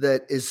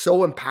is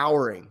so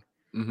empowering,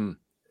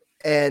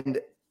 and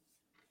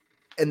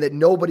that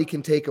nobody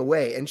can take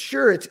away. And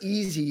sure, it's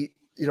easy,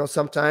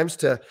 sometimes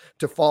to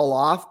fall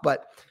off,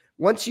 but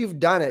once you've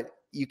done it,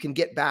 you can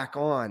get back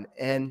on.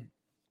 And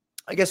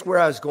I guess where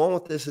I was going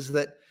with this is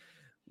that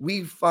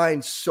we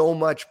find so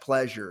much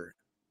pleasure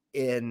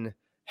in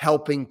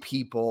helping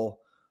people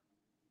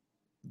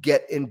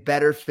get in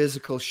better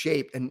physical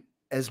shape, and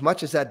as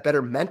much as that,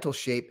 better mental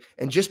shape,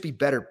 and just be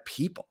better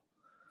people.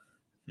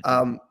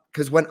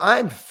 Because when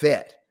I'm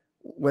fit,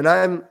 when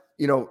I'm,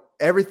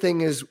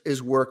 everything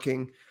is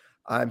working,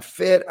 I'm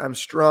fit, I'm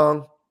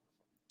strong,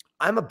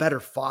 I'm a better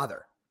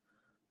father.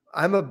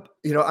 I'm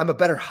a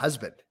better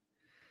husband.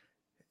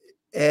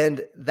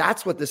 And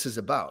that's what this is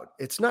about.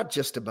 It's not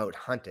just about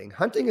hunting.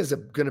 Hunting is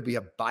going to be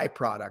a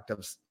byproduct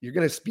of, you're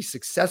going to be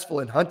successful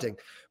in hunting,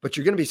 but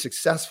you're going to be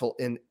successful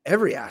in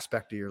every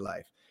aspect of your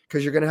life,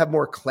 because you're going to have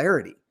more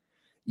clarity.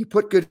 You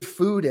put good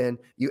food in,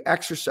 you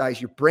exercise,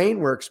 your brain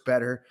works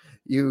better,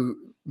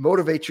 you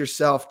motivate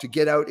yourself to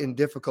get out in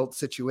difficult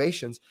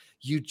situations,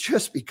 you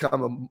just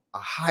become a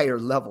higher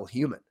level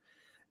human.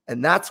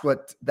 And that's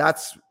what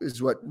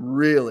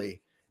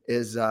really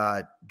is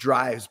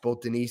drives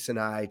both Denise and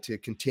I to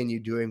continue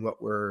doing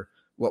what we're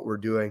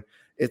doing.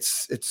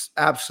 It's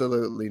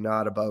absolutely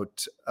not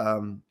about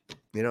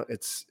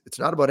it's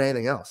not about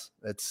anything else.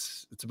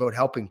 It's about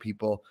helping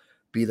people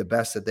be the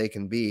best that they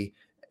can be,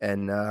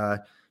 and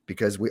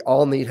because we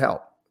all need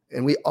help,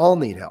 and we all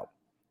need help.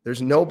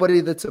 There's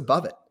nobody that's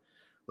above it.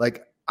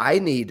 Like, I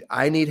need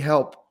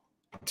help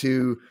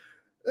to,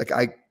 like,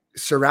 I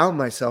surround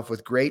myself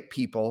with great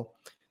people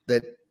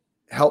that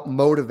help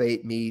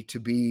motivate me to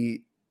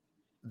be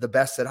the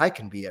best that I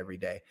can be every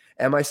day.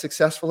 Am I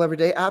successful every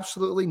day?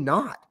 Absolutely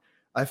not.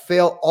 I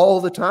fail all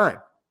the time.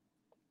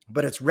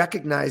 But it's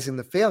recognizing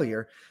the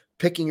failure,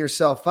 picking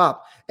yourself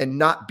up, and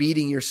not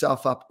beating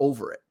yourself up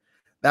over it.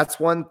 That's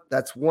one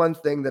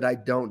thing that I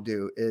don't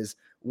do, is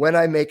when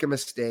I make a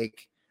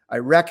mistake, I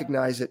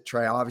recognize it,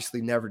 try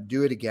obviously never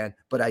do it again,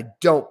 but I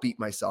don't beat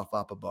myself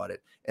up about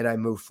it, and I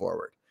move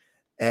forward.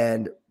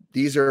 And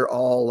these are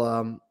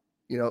all,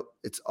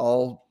 it's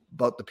all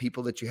about the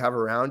people that you have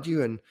around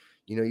you, and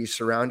you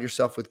surround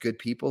yourself with good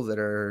people that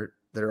are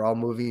all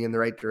moving in the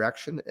right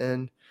direction,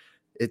 and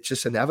it's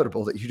just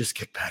inevitable that you just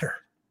get better.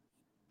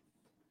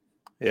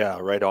 Yeah,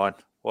 right on.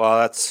 Well,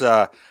 that's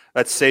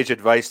sage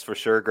advice for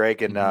sure,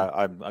 Greg. And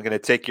I'm going to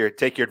take your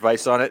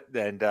advice on it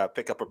and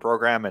pick up a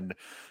program. And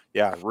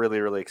yeah, really,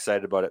 really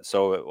excited about it.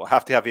 So we'll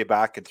have to have you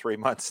back in 3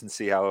 months and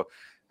see how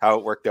how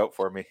it worked out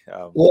for me.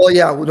 Well,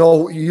 yeah,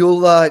 no,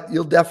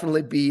 you'll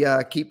definitely be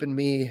keeping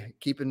me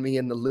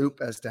in the loop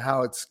as to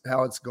how it's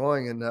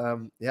going,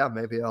 and yeah,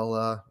 maybe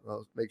I'll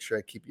make sure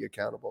I keep you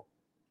accountable.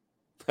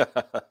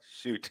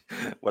 Shoot,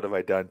 what have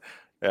I done?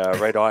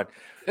 Right on.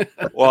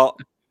 Well,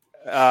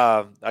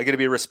 I'm going to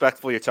be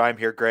respectful of your time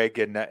here, Greg,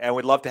 and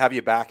we'd love to have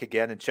you back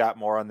again and chat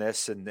more on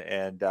this,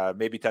 and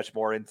maybe touch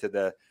more into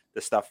the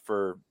stuff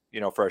for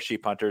for our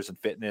sheep hunters and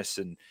fitness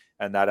and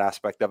that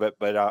aspect of it.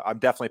 But I'm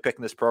definitely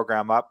picking this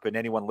program up, and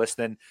anyone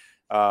listening,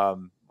 I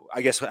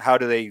guess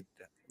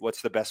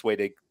what's the best way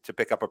to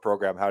pick up a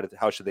program?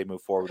 How should they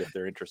move forward if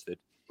they're interested?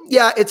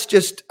 Yeah, it's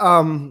just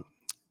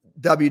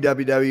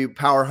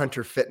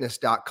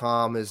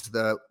www.powerhunterfitness.com is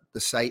the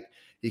site.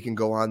 You can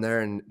go on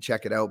there and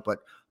check it out. But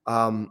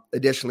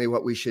additionally,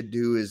 what we should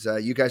do is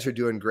you guys are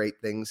doing great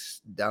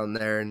things down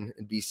there in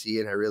BC,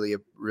 and I really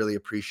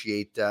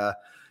appreciate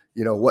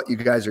what you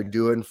guys are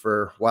doing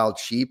for wild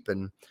sheep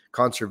and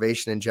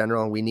conservation in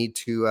general. And we need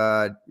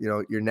to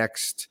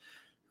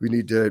we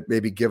need to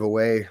maybe give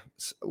away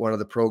one of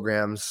the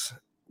programs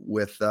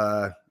with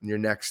your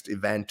next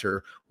event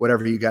or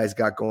whatever you guys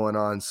got going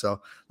on.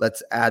 So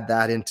let's add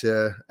that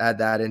into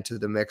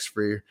the mix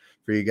for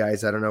you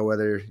guys. I don't know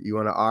whether you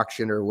want to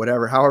auction or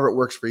whatever, however it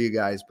works for you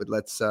guys, but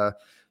let's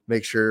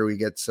make sure we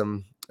get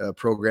some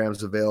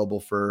programs available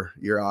for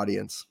your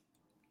audience.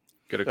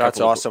 That's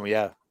awesome.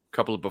 Yeah.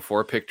 Couple of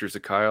before pictures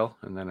of Kyle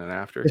and then an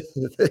after.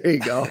 There you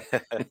go.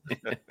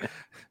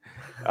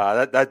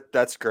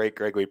 That's great,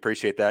 Greg. We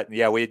appreciate that. And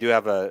yeah, we do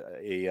have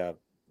a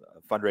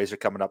fundraiser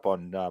coming up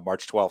on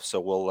March 12th.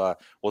 So we'll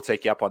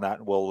take you up on that,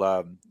 and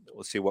we'll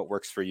see what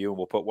works for you. And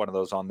we'll put one of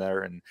those on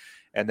there. And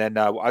then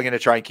I'm going to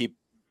try and keep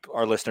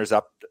our listeners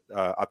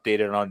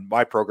updated on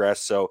my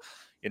progress. So,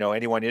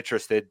 anyone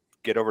interested,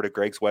 get over to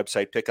Greg's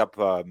website, pick up,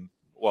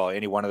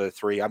 any one of the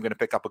three. I'm going to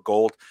pick up a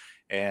gold,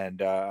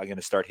 and I'm going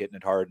to start hitting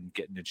it hard and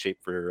getting in shape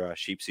for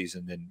sheep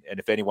season. And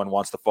if anyone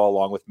wants to follow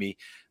along with me,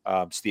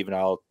 Steve and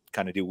I'll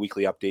kind of do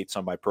weekly updates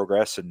on my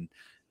progress and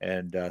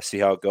see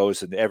how it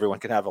goes, and everyone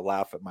can have a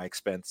laugh at my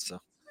expense.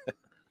 So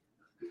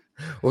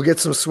we'll get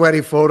some sweaty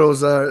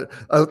photos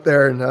out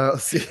there and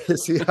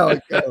see how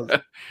it goes.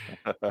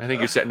 I think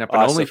you're setting up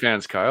an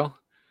OnlyFans, Kyle.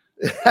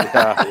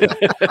 Yeah.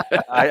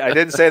 I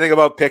didn't say anything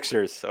about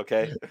pictures.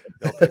 Okay.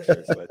 No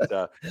pictures,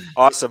 but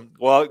awesome.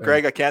 Well,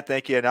 Greg, I can't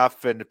thank you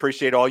enough, and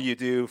appreciate all you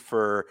do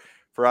for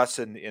us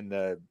in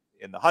the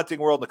hunting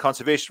world, in the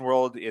conservation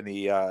world, in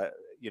the,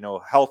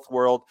 health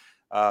world.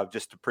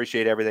 Just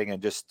appreciate everything,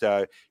 and just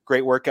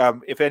great work.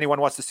 If anyone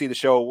wants to see the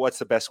show, what's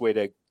the best way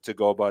to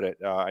go about it?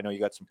 I know you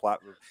got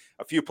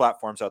a few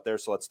platforms out there,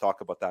 so let's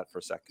talk about that for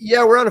a second.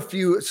 Yeah, we're on a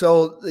few.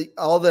 So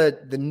all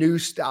the new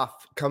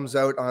stuff comes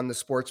out on the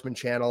Sportsman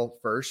channel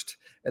first,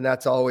 and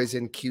that's always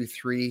in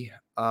Q3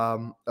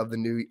 of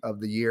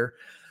the year.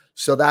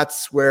 So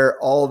that's where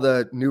all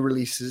the new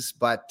releases.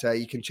 But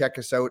you can check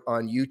us out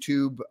on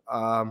YouTube.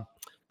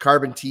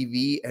 Carbon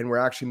TV, and we're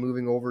actually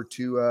moving over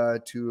to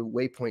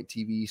Waypoint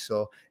TV.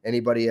 So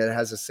anybody that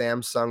has a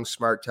Samsung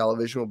smart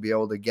television will be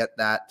able to get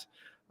that,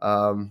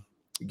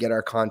 get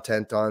our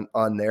content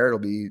on there. It'll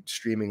be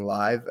streaming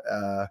live,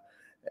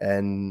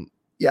 and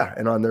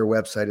on their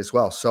website as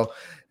well. So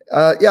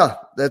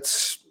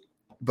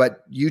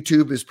but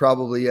YouTube is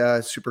probably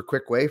a super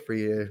quick way for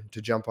you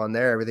to jump on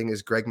there. Everything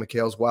is Greg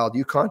McHale's Wild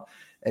Yukon.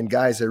 And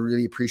guys, I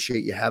really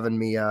appreciate you having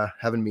me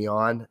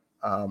on.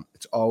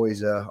 It's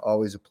always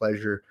a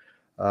pleasure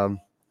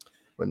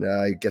when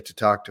I get to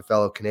talk to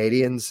fellow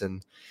Canadians,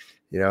 and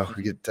we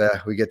get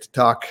to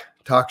talk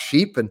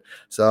sheep. And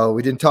so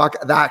we didn't talk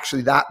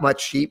actually that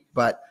much sheep,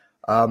 but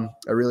I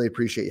really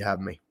appreciate you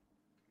having me.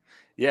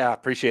 Yeah,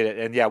 appreciate it.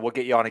 And yeah, we'll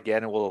get you on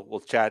again, and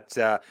we'll chat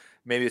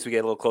maybe as we get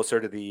a little closer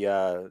to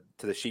the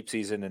sheep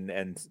season,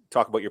 and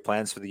talk about your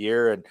plans for the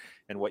year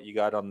and what you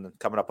got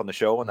coming up on the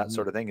show and that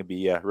sort of thing. It'd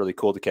be really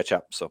cool to catch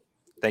up. So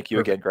thank you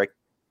again, Greg.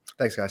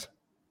 Thanks, guys.